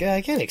him. Okay,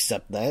 I can't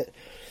accept that.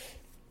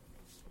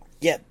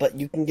 Yeah, but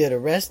you can get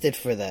arrested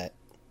for that.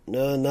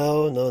 No.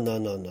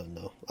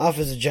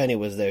 Officer Jenny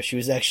was there. She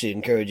was actually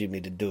encouraging me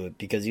to do it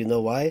because you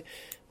know why?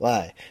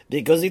 Why?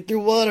 Because he threw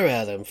water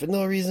at him for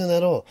no reason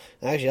at all.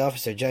 Actually,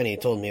 Officer Jenny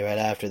told me right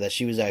after that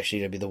she was actually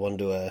going to be the one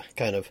to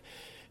kind of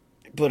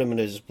put him in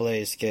his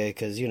place, okay?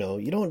 Because, you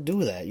don't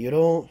do that. You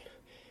don't...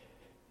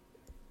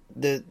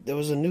 There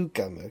was a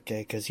newcomer,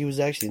 okay? Because he was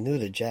actually new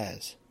to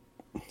jazz.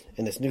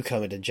 And this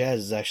newcomer to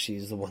jazz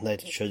is the one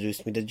that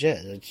introduced me to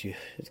jazz. It's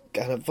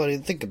kind of funny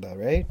to think about,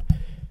 right?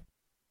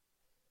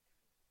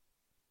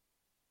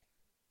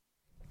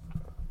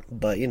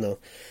 But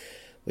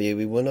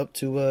we went up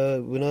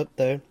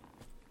there,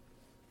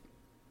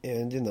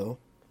 and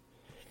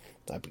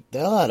I beat the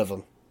hell out of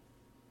him,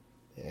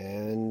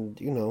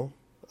 and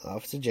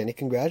Officer Jenny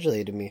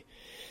congratulated me.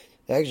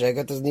 Actually, I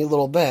got this neat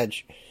little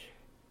badge.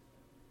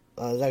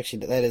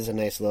 That is a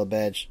nice little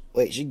badge.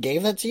 Wait, she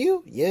gave that to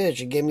you? Yeah,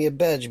 she gave me a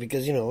badge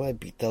because, I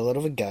beat the hell out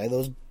of a guy that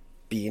was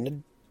being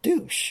a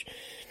douche.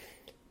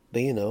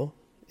 But,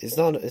 it's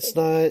not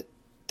the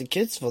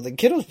kid's fault. The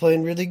kid was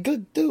playing really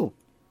good, too.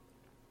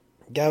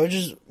 The guy was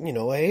just,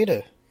 a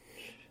hater.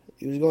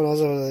 He was going on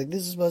something like,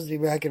 this is supposed to be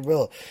rock and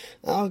roll.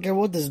 I don't care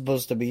what this is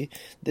supposed to be.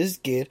 This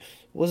kid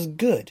was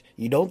good.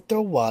 You don't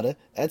throw water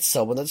at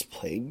someone that's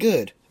playing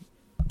good.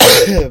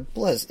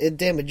 Plus, it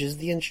damages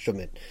the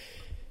instrument.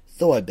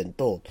 So I've been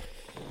told.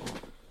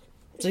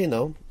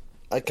 So,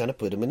 I kind of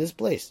put him in his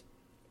place.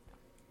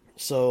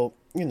 So,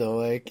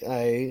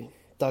 I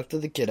talked to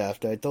the kid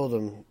after. I told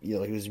him, he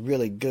was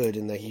really good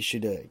and that he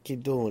should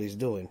keep doing what he's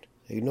doing.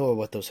 Ignore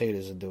what those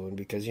haters are doing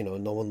because,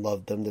 no one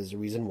loved them. There's a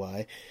reason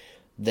why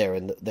they're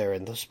in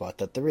the spot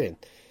that they're in.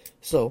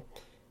 So,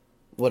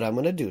 what I'm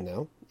going to do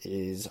now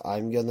is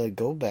I'm going to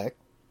go back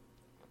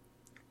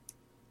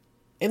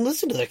and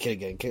listen to that kid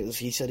again because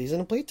he said he's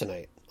going to play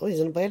tonight. Oh, he's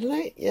gonna play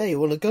tonight? Yeah, you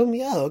wanna come?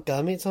 Yeah, okay.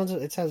 I mean, it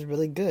sounds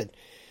really good.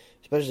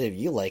 Especially if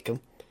you like him.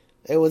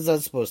 Hey, what's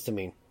that supposed to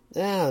mean? I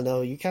don't know,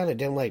 you kinda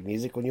didn't like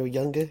music when you were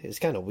younger? It's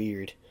kinda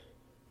weird.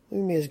 What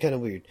do you mean it's kinda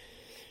weird?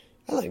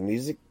 I like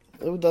music.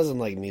 Who doesn't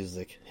like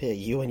music? Hey,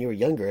 you when you were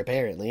younger,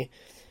 apparently.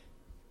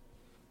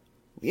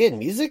 We had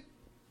music?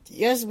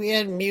 Yes, we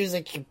had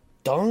music, you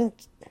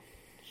don't?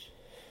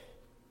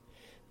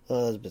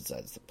 That's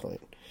besides the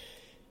point.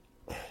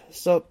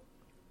 So,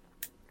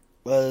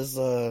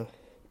 that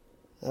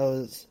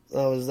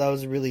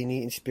was a really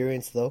neat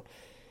experience, though.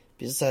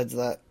 Besides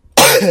that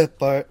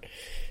part,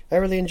 I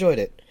really enjoyed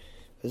it.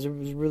 It was a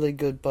really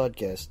good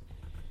podcast.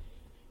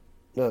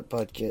 Not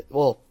podcast.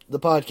 Well, the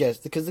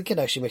podcast, because the kid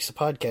actually makes a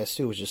podcast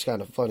too, which is kind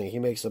of funny. He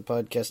makes a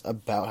podcast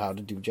about how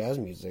to do jazz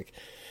music.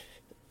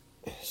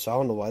 So I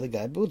don't know why the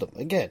guy booed him.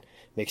 Again,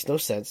 makes no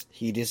sense.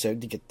 He deserved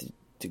to get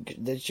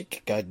the shit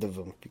kicked out of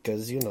him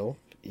because he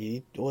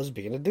was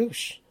being a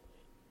douche.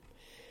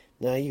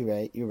 No, you're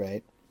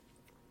right.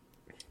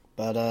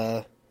 But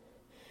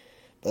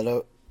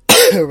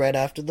right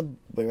after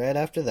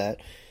that,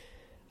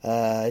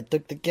 I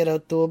took the kid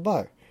out to a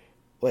bar.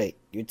 Wait,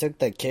 you took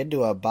that kid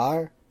to a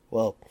bar?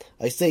 Well,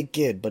 I say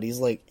kid, but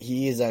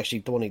he is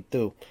actually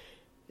 22.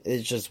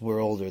 It's just we're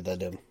older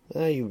than him.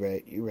 You're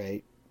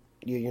right.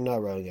 You're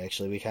not wrong,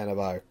 actually. We kind of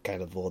are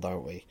kind of old,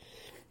 aren't we?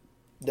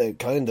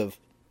 Kind of.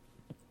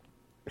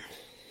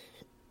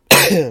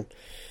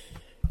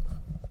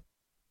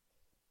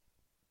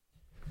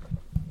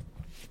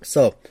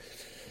 So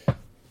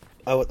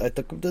I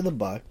took him to the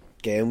bar.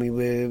 Okay, and we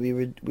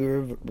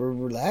were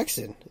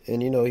relaxing,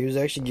 and he was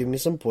actually giving me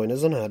some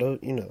pointers on how to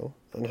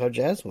on how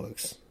jazz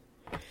works.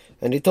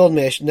 And he told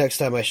me next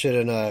time I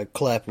shouldn't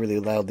clap really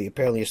loudly.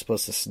 Apparently, you're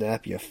supposed to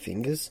snap your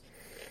fingers.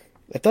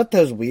 I thought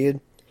that was weird,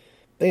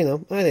 but I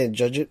didn't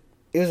judge it.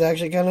 It was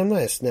actually kind of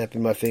nice,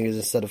 snapping my fingers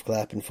instead of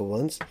clapping for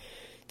once.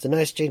 It's a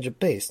nice change of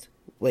pace.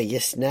 Wait,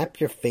 you snap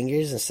your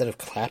fingers instead of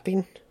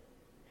clapping?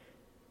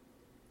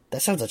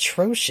 That sounds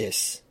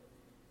atrocious.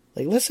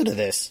 Like, listen to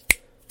this.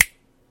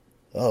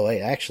 Oh,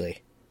 wait,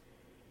 actually.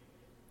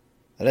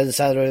 That doesn't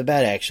sound really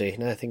bad, actually,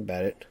 now I think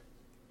about it.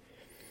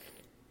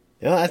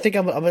 I think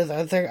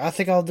I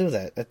think I'll do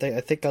that. I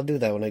think I'll do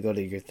that when I go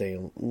to your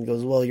thing. And he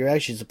goes, well, you're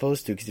actually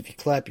supposed to, because if you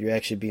clap, you're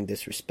actually being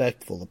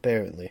disrespectful,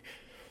 apparently.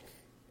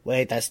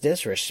 Wait, that's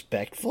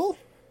disrespectful?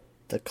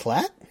 To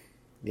clap?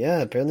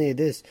 Yeah, apparently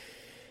it is.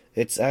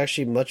 It's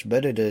actually much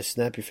better to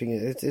snap your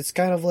finger. It's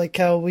kind of like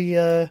how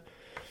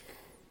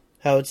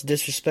how it's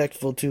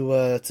disrespectful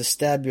to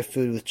stab your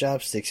food with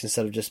chopsticks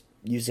instead of just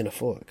using a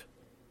fork.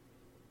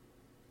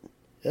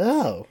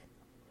 Oh,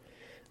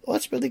 well,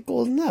 that's really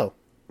cool to know.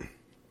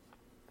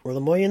 Well,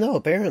 the more you know,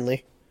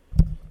 apparently.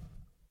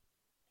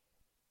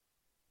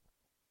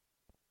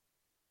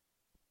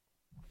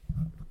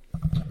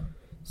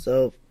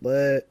 So,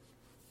 what?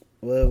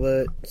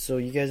 So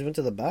you guys went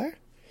to the bar?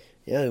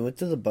 Yeah, we went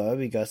to the bar.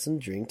 We got some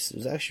drinks. It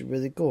was actually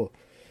really cool.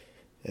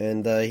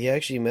 And he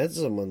actually met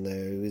someone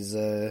there. It was,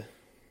 and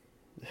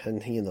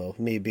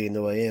me being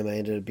the way I am, I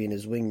ended up being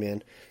his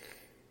wingman.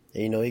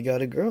 And, he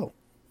got a girl.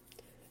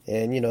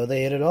 And,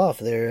 they hit it off.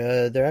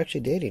 They're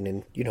actually dating.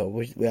 And,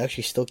 we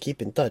actually still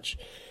keep in touch.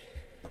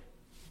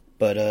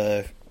 But,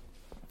 it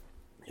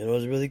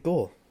was really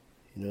cool.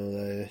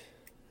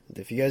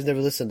 If you guys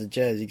never listen to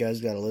jazz, you guys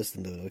gotta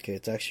listen to it, okay?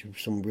 It's actually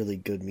some really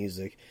good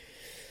music.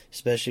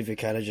 Especially if you're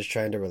kind of just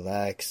trying to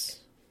relax.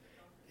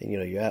 And,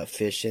 you're out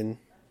fishing.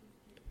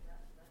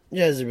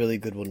 Jazz is a really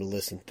good one to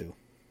listen to.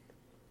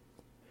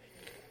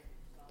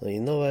 Well,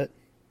 you know what?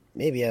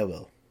 Maybe I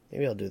will.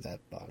 Maybe I'll do that,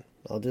 Bon.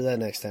 I'll do that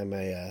next time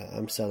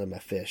I'm selling my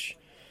fish.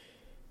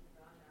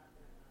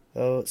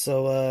 Oh,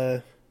 so,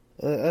 other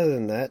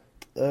than that,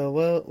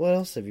 what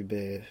else have you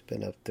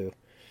been up to?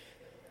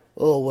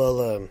 Oh,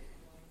 well,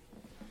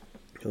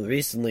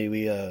 recently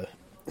we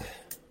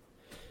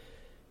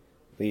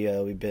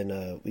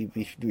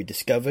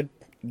discovered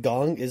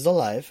Gong is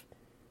alive.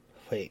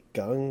 Wait,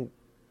 Gong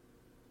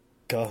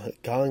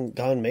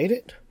made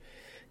it?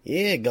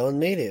 Yeah, Gong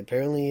made it.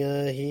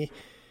 Apparently,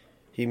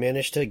 he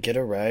managed to get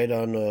a ride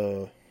on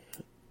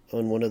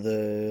one of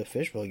the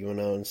fish while you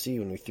went out and sea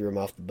when we threw him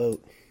off the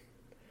boat.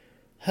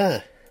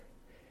 Huh.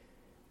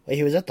 Wait,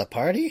 he was at the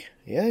party?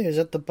 Yeah, he was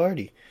at the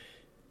party.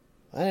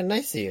 Why didn't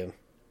I see him?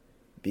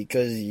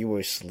 Because you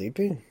were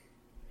sleeping?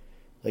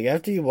 Like,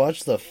 after you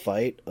watched the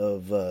fight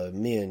of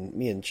me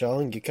and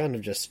Chong, you kind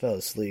of just fell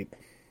asleep.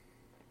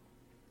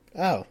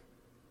 Oh.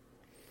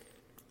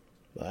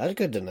 Well, that's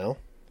good to know.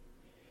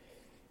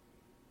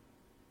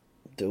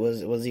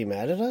 Was he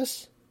mad at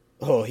us?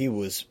 Oh, he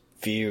was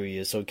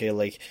furious. Okay,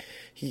 like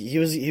he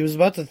was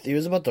about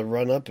to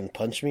run up and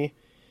punch me,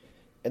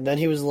 and then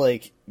he was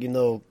like,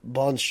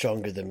 Bond's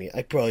stronger than me.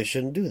 I probably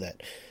shouldn't do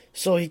that.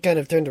 So he kind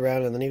of turned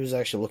around, and then he was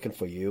actually looking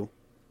for you,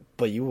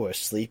 but you were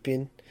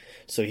sleeping,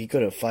 so he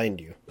couldn't find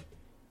you.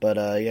 But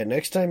yeah,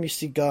 next time you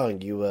see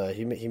Gong, he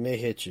may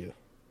hit you.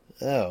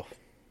 Oh,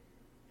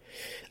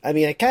 I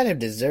mean, I kind of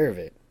deserve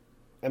it.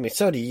 I mean,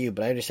 so do you,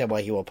 but I understand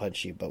why he won't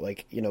punch you. But,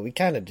 we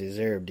kind of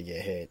deserve to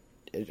get hit.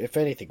 If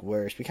anything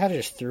worse, we kind of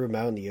just threw him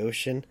out in the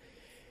ocean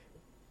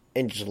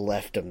and just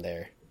left him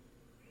there.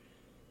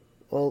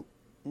 Well,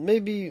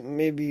 maybe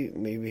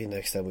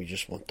next time we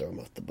just won't throw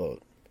him off the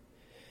boat.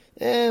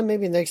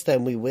 Maybe next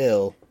time we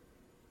will,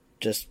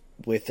 just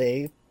with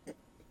a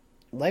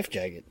life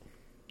jacket.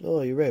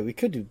 Oh, you're right, we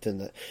could do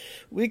that.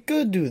 We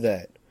could do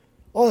that.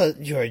 Oh,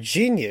 you're a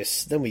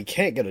genius. Then we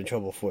can't get in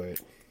trouble for it.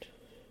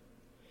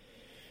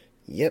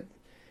 Yep.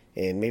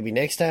 And maybe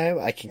next time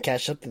I can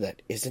catch something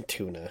that isn't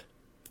tuna.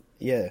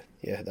 Yeah,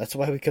 that's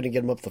why we couldn't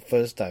get him up the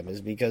first time, is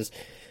because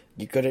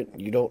you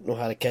don't know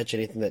how to catch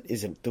anything that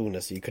isn't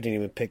tuna, so you couldn't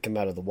even pick him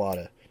out of the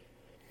water.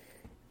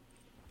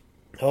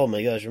 Oh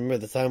my gosh, remember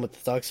the time with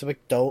the Toxapex?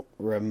 Don't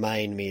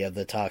remind me of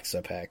the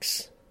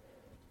Toxapex.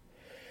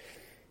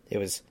 It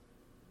was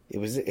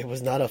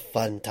not a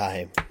fun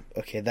time.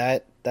 Okay,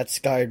 that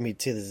scarred me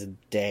to this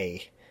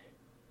day.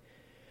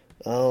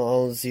 I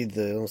don't see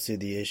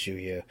the issue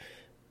here.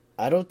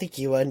 I don't think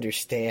you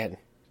understand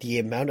the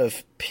amount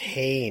of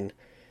pain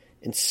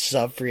and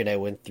suffering I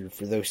went through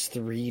for those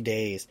 3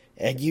 days.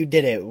 And you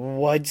didn't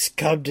once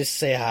come to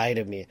say hi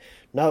to me.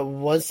 Not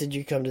once did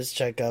you come to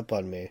check up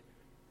on me.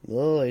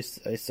 No, I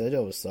said I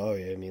was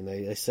sorry. I mean,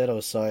 I said I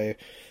was sorry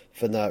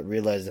for not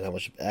realizing how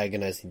much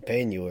agonizing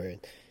pain you were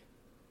in.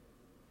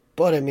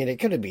 But, I mean, it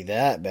couldn't be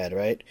that bad,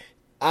 right?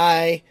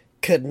 I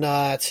could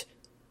not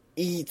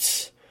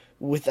eat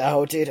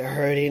without it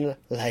hurting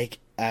like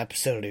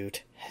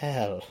absolute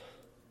hell.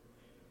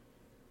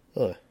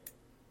 Ugh.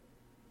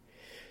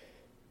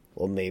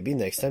 Well, maybe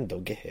next time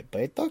don't get hit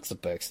by a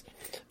Toxapex.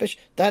 Bitch,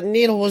 that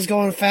needle was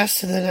going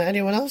faster than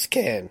anyone else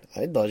can.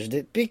 I dodged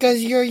it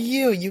because you're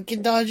you. You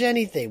can dodge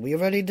anything. We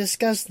already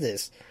discussed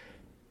this.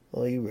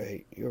 Oh, you're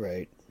right. You're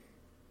right.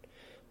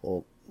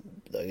 Well,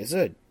 like I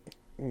said,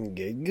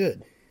 get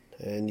good.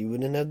 And you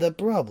wouldn't have that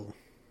problem.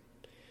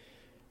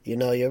 You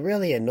know, you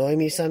really annoy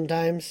me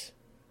sometimes.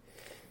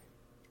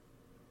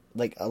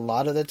 Like, a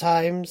lot of the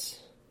times.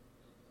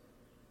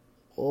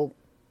 Well,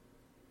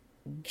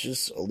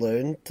 just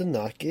learn to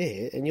not get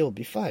hit and you'll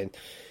be fine.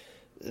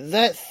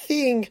 That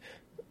thing,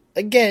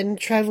 again,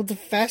 traveled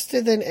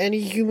faster than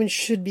any human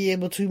should be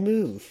able to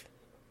move.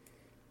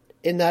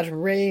 In that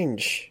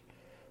range.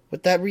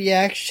 With that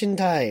reaction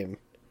time.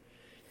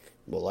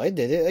 Well, I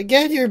did it.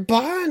 Again, you're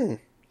Bon.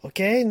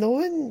 Okay? No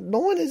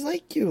one is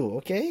like you,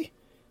 okay?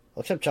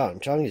 Except Chong.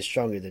 Chong is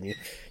stronger than you.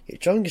 Yeah,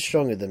 Chong is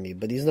stronger than me,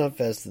 but he's not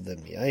faster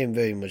than me. I am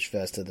very much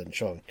faster than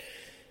Chong.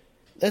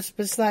 That's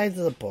besides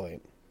the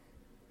point.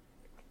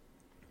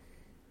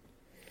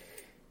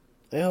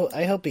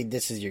 I hope he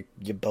disses your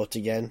boat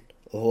again.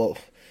 Oh,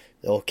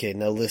 okay,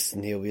 now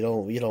listen here. We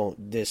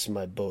don't diss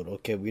my boat,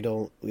 okay? We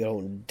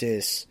don't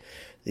diss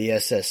the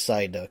SS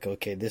Psyduck,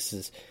 okay? This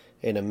is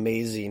an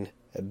amazing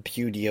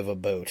beauty of a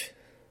boat.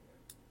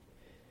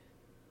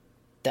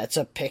 That's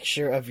a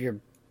picture of your...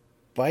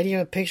 Why do you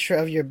have a picture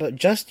of your boat?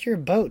 Just your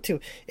boat,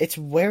 too. It's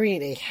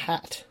wearing a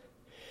hat.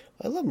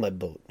 I love my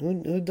boat.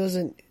 Who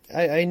doesn't...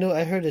 I know,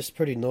 I heard it's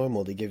pretty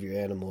normal to give your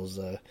animals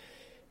a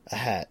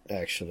hat,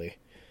 actually.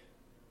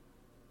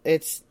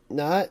 It's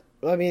not...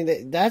 I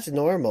mean, that's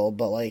normal,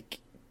 but, like,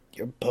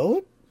 your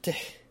boat?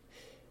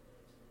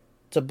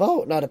 It's a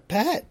boat, not a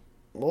pet.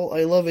 Well,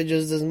 I love it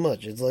just as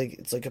much. It's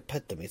like a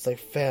pet to me. It's like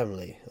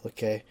family,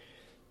 okay?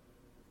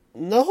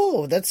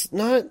 No, that's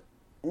not...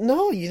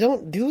 No, you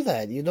don't do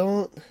that. You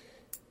don't...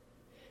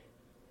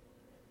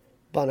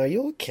 Bon, are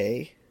you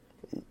okay?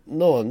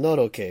 No, I'm not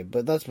okay,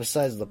 but that's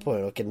besides the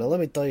point. Okay, now let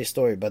me tell you a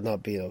story about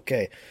not being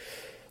okay.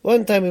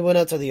 One time we went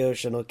out to the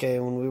ocean, okay,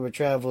 when we were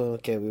traveling,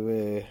 okay,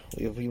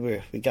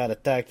 we got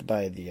attacked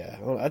by the,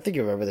 I think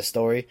you remember the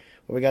story,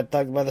 where we got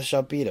attacked by the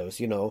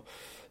Sharpedos, you know,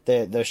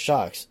 they're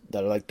sharks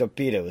that are like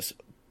torpedoes,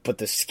 but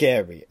they're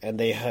scary, and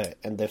they hurt,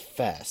 and they're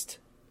fast.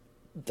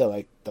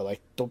 They're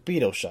like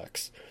torpedo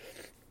sharks.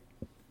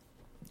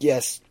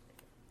 Yes,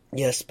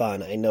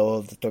 Spawn, I know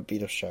of the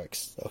torpedo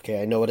sharks,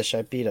 okay, I know what a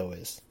Sharpedo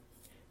is.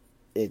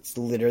 It's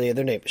literally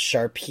their name.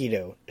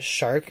 Sharpedo.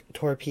 Shark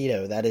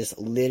torpedo. That is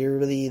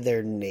literally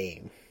their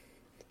name.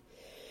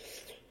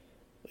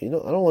 You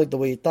know, I don't like the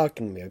way you're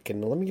talking to me. Okay,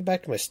 now let me get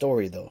back to my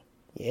story, though.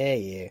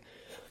 Yeah.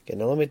 Okay,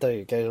 now let me tell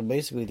you, guys.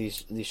 Basically,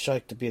 these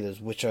shark torpedoes,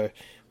 which are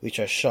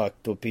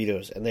shark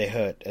torpedoes, and they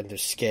hurt, and they're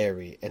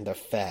scary, and they're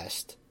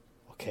fast.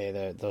 Okay,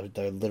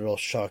 they're literal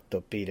shark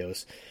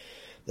torpedoes.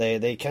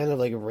 They kind of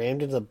like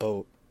rammed into the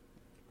boat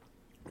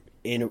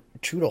in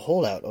through the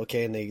holdout.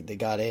 Okay, and they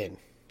got in.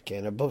 Okay,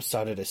 and our boat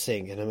started to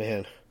sink, and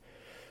man,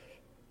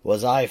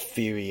 was I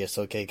furious,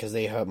 okay, because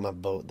they hurt my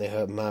boat. They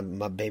hurt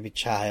my baby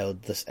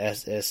child, this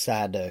SS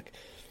Psyduck.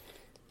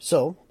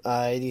 So,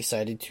 I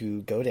decided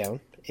to go down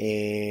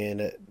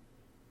and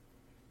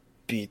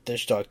beat the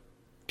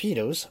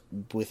torpedoes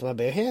with my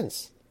bare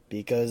hands,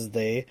 because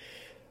they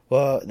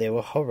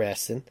were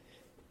harassing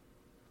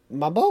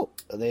my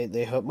boat.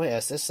 They hurt my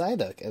SS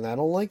Psyduck, and I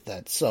don't like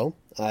that. So,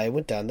 I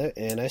went down there,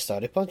 and I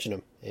started punching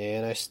them,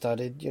 and I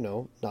started,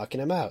 knocking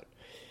them out.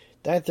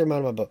 That threw him out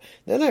of my boat.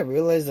 Then I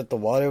realized that the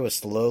water was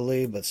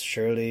slowly but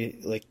surely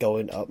like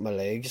going up my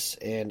legs,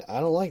 and I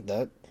don't like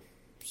that.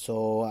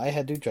 So I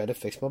had to try to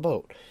fix my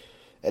boat.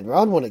 And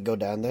Ron wouldn't go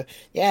down there.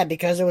 Yeah,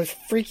 because there was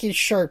freaking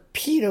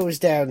Sharpedos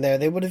down there.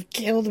 They would have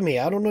killed me.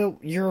 I don't know.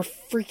 You're a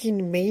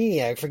freaking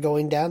maniac for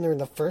going down there in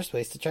the first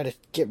place to try to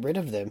get rid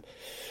of them.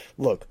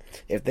 Look,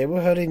 if they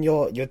were hurting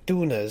your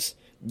tunas,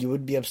 you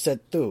would be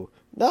upset too.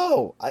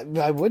 No,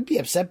 I would be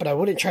upset, but I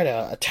wouldn't try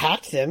to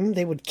attack them.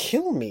 They would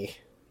kill me.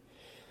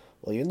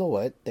 Well, you know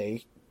what?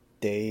 They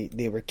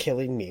were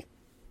killing me.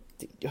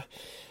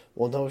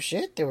 Well, no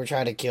shit. They were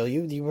trying to kill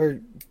you. You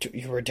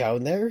were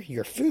down there,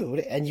 your food,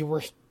 and you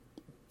were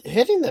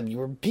hitting them. You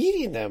were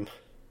beating them.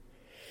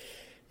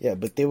 Yeah,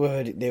 but they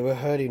were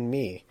hurting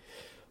me.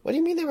 What do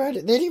you mean they were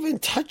hurting? They didn't even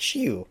touch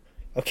you.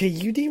 Okay,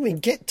 you didn't even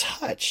get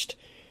touched.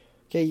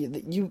 Okay,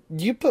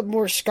 you put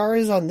more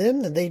scars on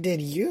them than they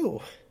did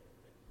you.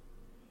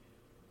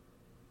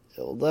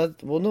 Well,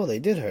 no, they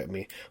did hurt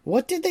me.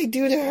 What did they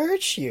do to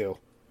hurt you?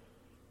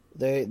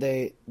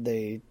 They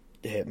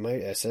hit my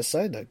SS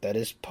Psyduck. That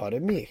is part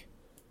of me.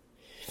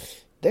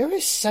 There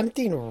is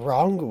something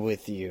wrong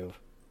with you.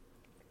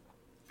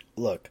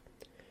 Look,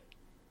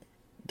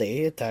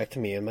 they attacked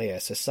me and my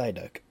SS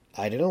Psyduck.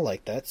 I didn't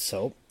like that,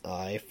 so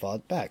I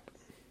fought back.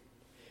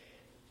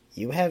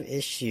 You have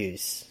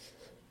issues.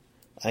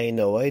 I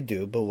know I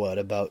do, but what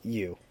about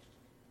you?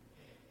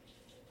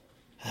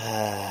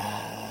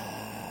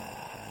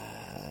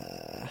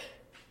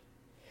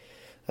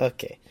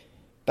 Okay,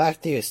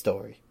 back to your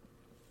story.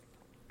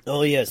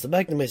 Oh yeah, so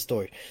back to my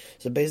story.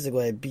 So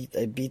basically, I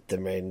beat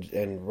them, right?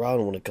 And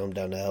Ron wanted to come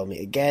down to help me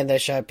again. That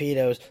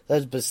Sharpedos.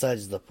 That's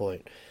besides the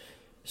point.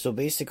 So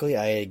basically,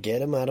 I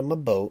get him out of my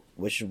boat,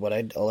 which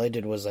all I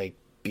did was I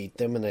beat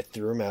them and I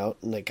threw him out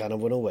and they kind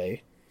of went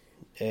away.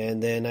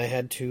 And then I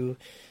had to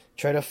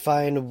try to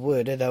find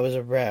wood that was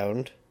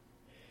around.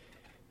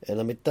 And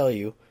let me tell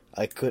you,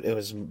 it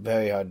was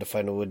very hard to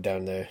find wood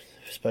down there,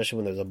 especially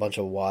when there's a bunch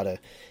of water.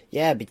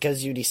 Yeah,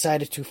 because you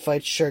decided to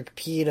fight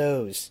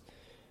sharkpedos.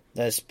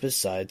 That's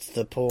besides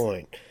the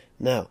point.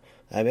 Now,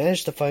 I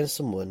managed to find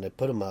some wood and I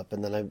put them up,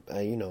 and then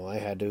I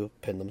had to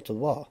pin them to the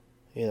wall.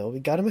 We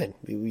got them in.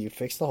 We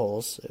fixed the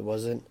holes. It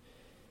wasn't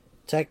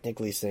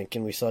technically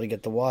sinking. We saw to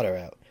get the water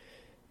out.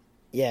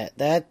 Yeah,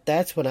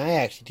 that's when I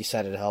actually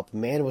decided to help.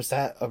 Man, was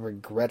that a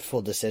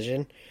regretful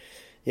decision.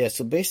 Yeah,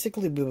 so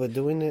basically we were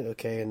doing it,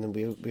 okay, and then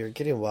we were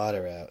getting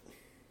water out.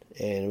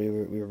 And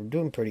we were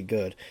doing pretty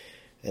good.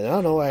 And I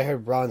don't know, I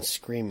heard Ron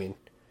screaming.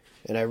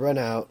 And I run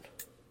out.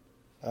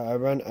 I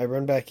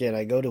run back in,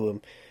 I go to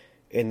him,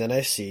 and then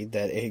I see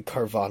that a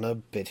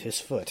Carvana bit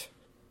his foot.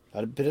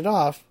 I bit it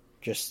off,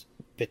 just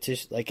bit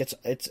his, like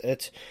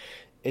it's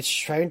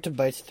trying to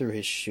bite through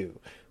his shoe,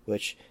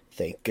 which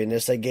thank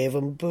goodness I gave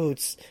him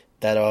boots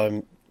that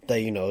don't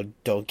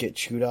get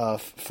chewed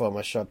off from a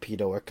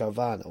Sharpedo or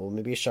Carvana. Well,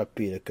 maybe a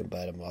Sharpedo can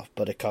bite him off,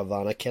 but a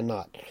Carvana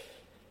cannot.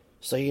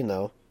 So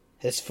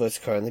his foot's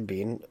currently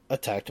being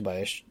attacked by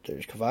a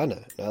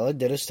Carvana. All I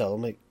did is tell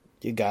him, like,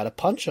 you gotta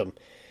punch him.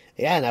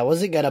 Yeah, and I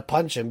wasn't gonna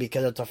punch him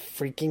because it's a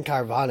freaking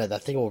Carvana.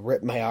 That thing will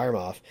rip my arm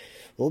off.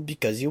 Well,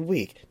 because you're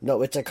weak.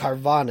 No, it's a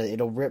Carvana.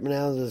 It'll rip me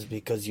out of this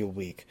because you're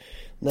weak.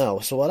 No,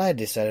 so what I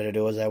decided to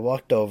do is I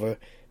walked over,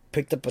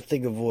 picked up a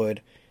thing of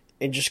wood,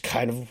 and just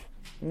kind of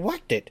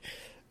whacked it.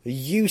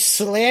 You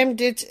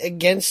slammed it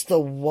against the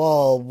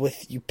wall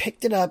you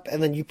picked it up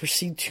and then you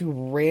proceed to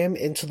ram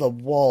into the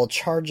wall,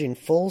 charging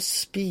full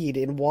speed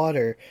in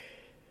water,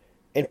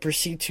 and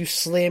proceed to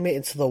slam it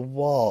into the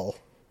wall.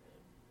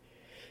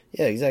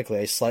 Yeah, exactly.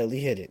 I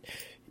slightly hit it.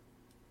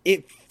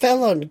 It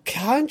fell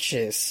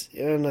unconscious,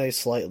 and I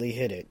slightly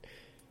hit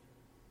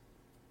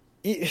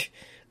it.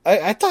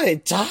 I thought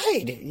it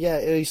died. Yeah,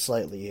 I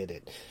slightly hit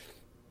it.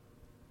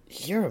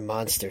 You're a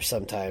monster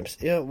sometimes.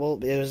 Yeah, well,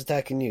 it was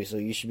attacking you, so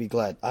you should be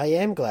glad. I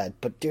am glad,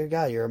 but dear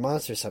God, you're a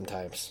monster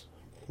sometimes.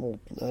 Well,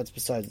 that's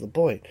besides the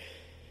point.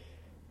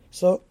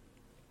 So,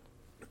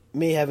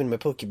 me having my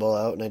Pokeball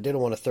out, and I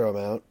didn't want to throw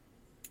him out,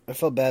 I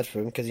felt bad for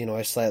him, because,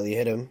 I slightly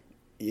hit him.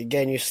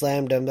 Again, you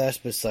slammed him, that's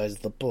besides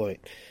the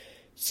point.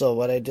 So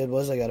what I did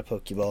was I got a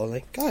Pokeball and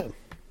I got him.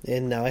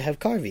 And now I have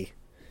Carvey.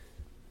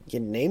 You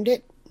named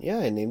it? Yeah,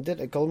 I named it.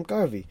 I call him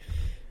Carvey.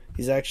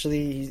 He's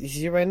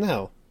here right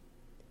now.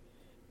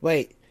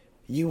 Wait,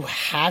 you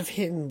have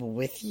him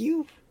with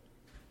you?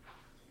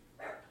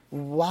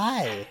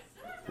 Why?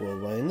 Well,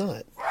 why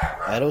not?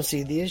 I don't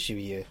see the issue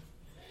here.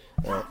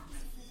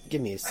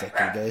 Give me a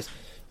second, guys.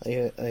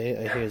 I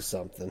hear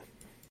something.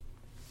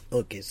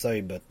 Okay, sorry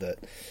about that.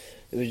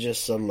 It was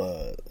just some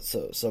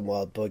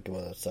wild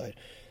Pokemon outside.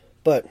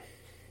 But,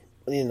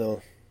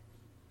 what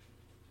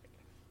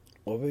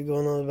were we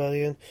going on about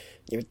again?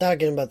 You were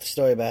talking about the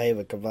story about how you have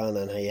a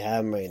Carvana and how you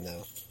have him right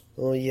now.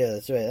 Oh yeah,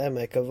 that's right, I have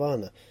my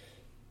Carvana.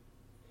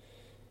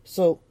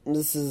 So,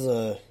 this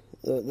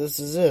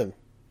is him.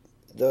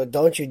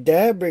 Don't you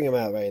dare bring him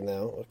out right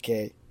now,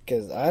 okay?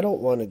 Because I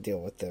don't want to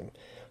deal with him.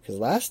 Because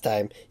last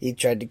time, he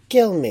tried to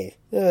kill me.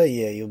 Oh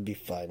yeah, you'll be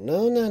fine.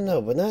 No,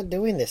 we're not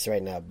doing this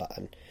right now,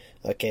 Button.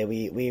 Okay,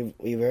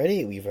 we've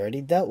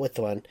already dealt with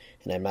one,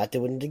 and I'm not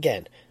doing it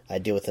again. I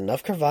deal with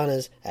enough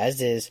Carvanas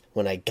as is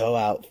when I go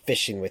out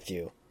fishing with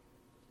you.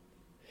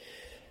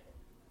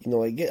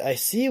 I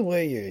see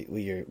why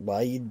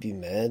you'd be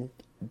mad,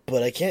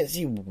 but I can't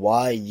see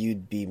why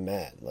you'd be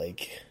mad.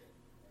 Like,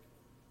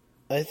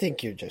 I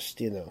think you're just,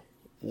 a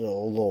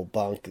little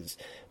bonkers.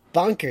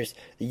 Bonkers,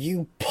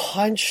 you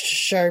punched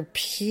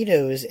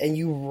Sharpedos and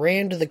you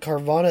ran to the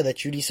Carvana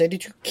that you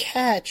decided to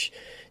catch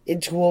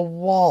into a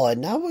wall,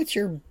 and now it's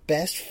your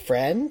best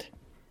friend?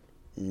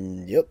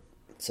 Yep,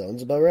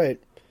 sounds about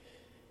right.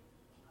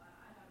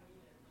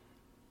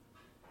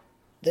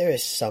 There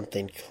is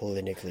something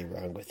clinically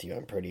wrong with you,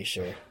 I'm pretty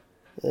sure.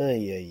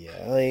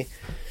 Yeah.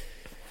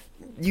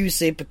 You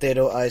say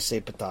potato, I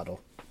say potato.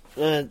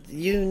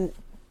 You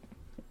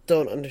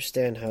don't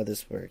understand how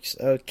this works.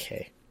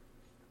 Okay.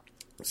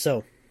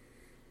 So,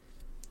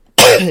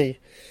 how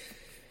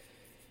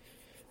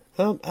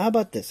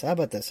about this?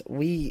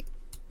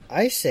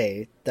 I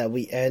say that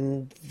we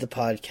end the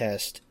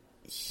podcast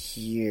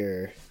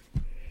here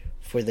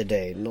for the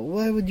day. Now,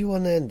 why would you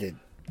want to end it?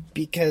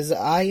 Because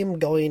I am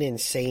going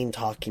insane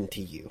talking to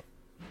you.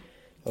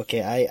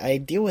 Okay, I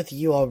deal with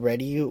you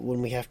already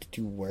when we have to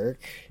do work.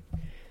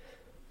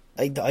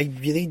 I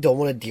really don't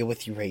want to deal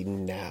with you right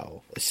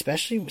now.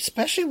 Especially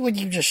when what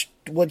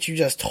you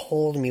just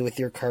told me with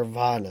your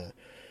Carvana.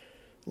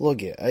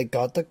 Look it, I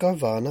got the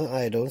Carvana,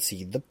 I don't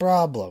see the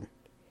problem.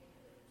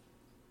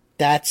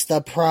 That's the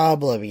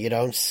problem, you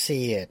don't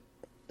see it.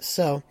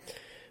 So,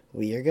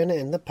 we are gonna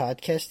end the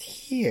podcast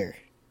here.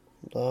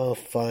 Oh,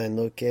 fine,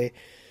 okay.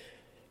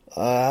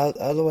 How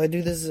do I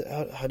do this?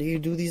 How do you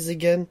do these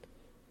again?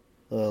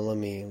 Let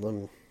me.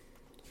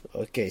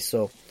 Okay,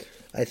 so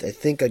I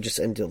think I just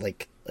ended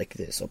like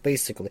this. So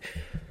basically,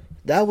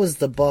 that was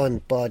the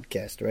Bond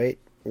podcast, right?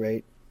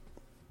 Right?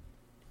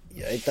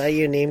 Yeah, I thought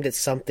you named it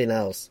something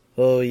else.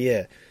 Oh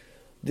yeah,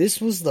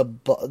 this was the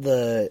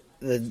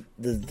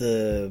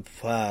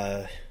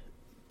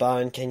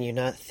Bond. Can you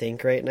not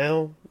think right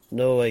now?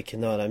 No, I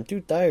cannot. I'm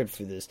too tired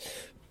for this.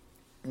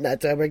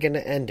 That's how we're gonna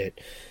end it.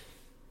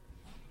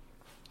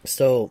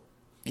 So,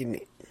 give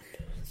me.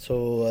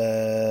 So,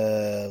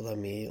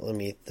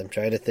 I'm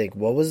trying to think.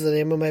 What was the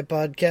name of my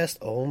podcast?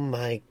 Oh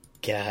my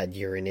god,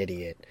 you're an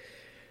idiot.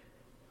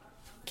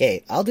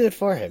 Okay, I'll do it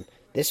for him.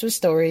 This was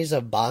stories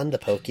of Bond the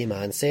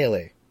Pokemon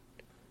Sailor.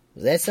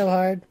 Was that so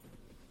hard?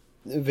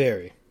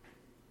 Very.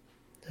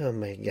 Oh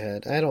my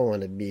god, I don't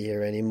want to be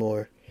here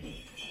anymore.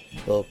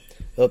 Well,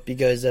 hope you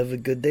guys have a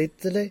good day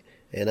today.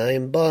 And I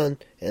am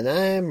Bond, and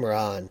I am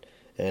Ron.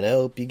 And I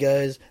hope you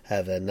guys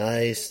have a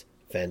nice,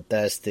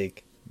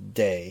 fantastic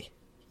day.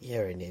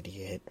 You're an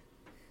idiot.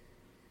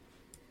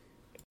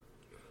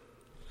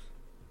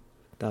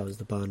 That was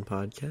the Bond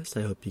podcast.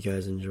 I hope you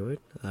guys enjoyed.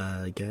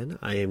 Again,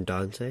 I am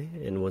Dante,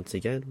 and once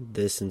again,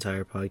 this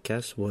entire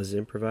podcast was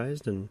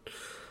improvised, and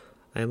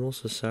I am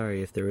also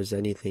sorry if there was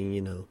anything,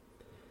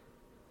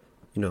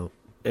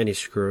 any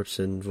screw-ups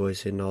and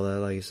voicing and all that.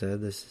 Like I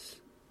said, this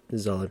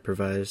is all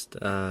improvised.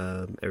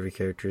 Every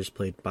character is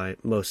played by,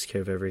 most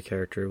of every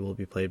character will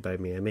be played by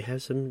me. I may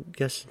have some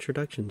guest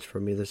introductions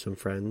from either some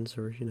friends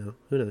or, who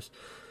knows.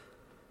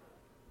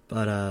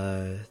 But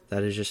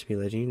that is just me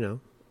letting you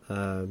know.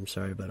 I'm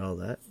sorry about all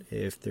that.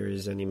 If there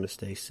is any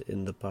mistakes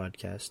in the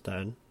podcast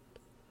done,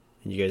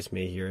 you guys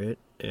may hear it,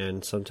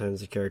 and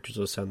sometimes the characters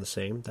will sound the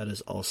same. That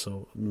is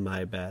also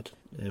my bad.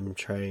 I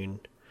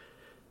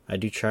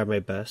do try my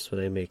best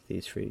when I make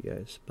these for you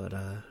guys. But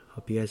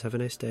hope you guys have a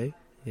nice day,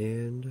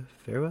 and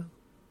farewell.